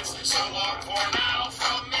of beans. So long for now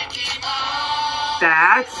from Mickey Mouse.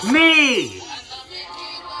 That's me! And the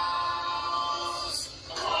Mickey Mouse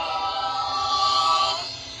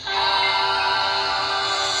Clubhouse.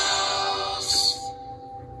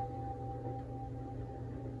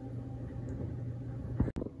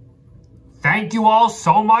 Thank you all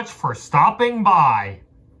so much for stopping by.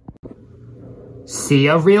 See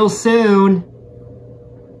ya real soon.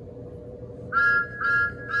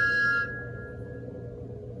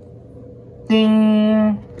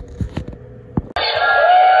 Ding.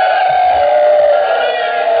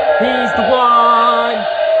 He's the one.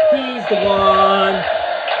 He's the one.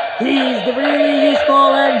 He's the really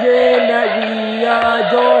useful engine that we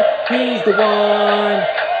adore. He's the one.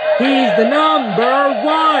 He's the number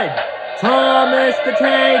one. Thomas the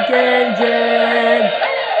Tank Engine.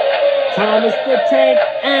 Thomas the Tank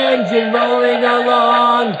Engine rolling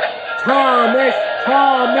along. Thomas,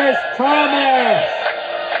 Thomas, Thomas.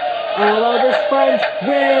 All of his friends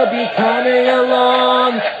will be coming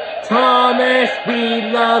along. Thomas, we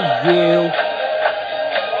love you.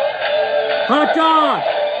 Hot dog!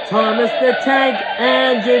 Thomas the Tank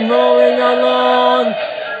Engine rolling along.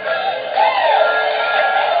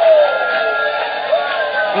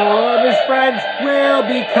 All of his friends will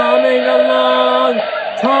be coming along.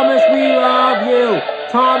 Thomas, we love you.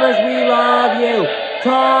 Thomas, we love you.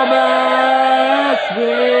 Thomas, we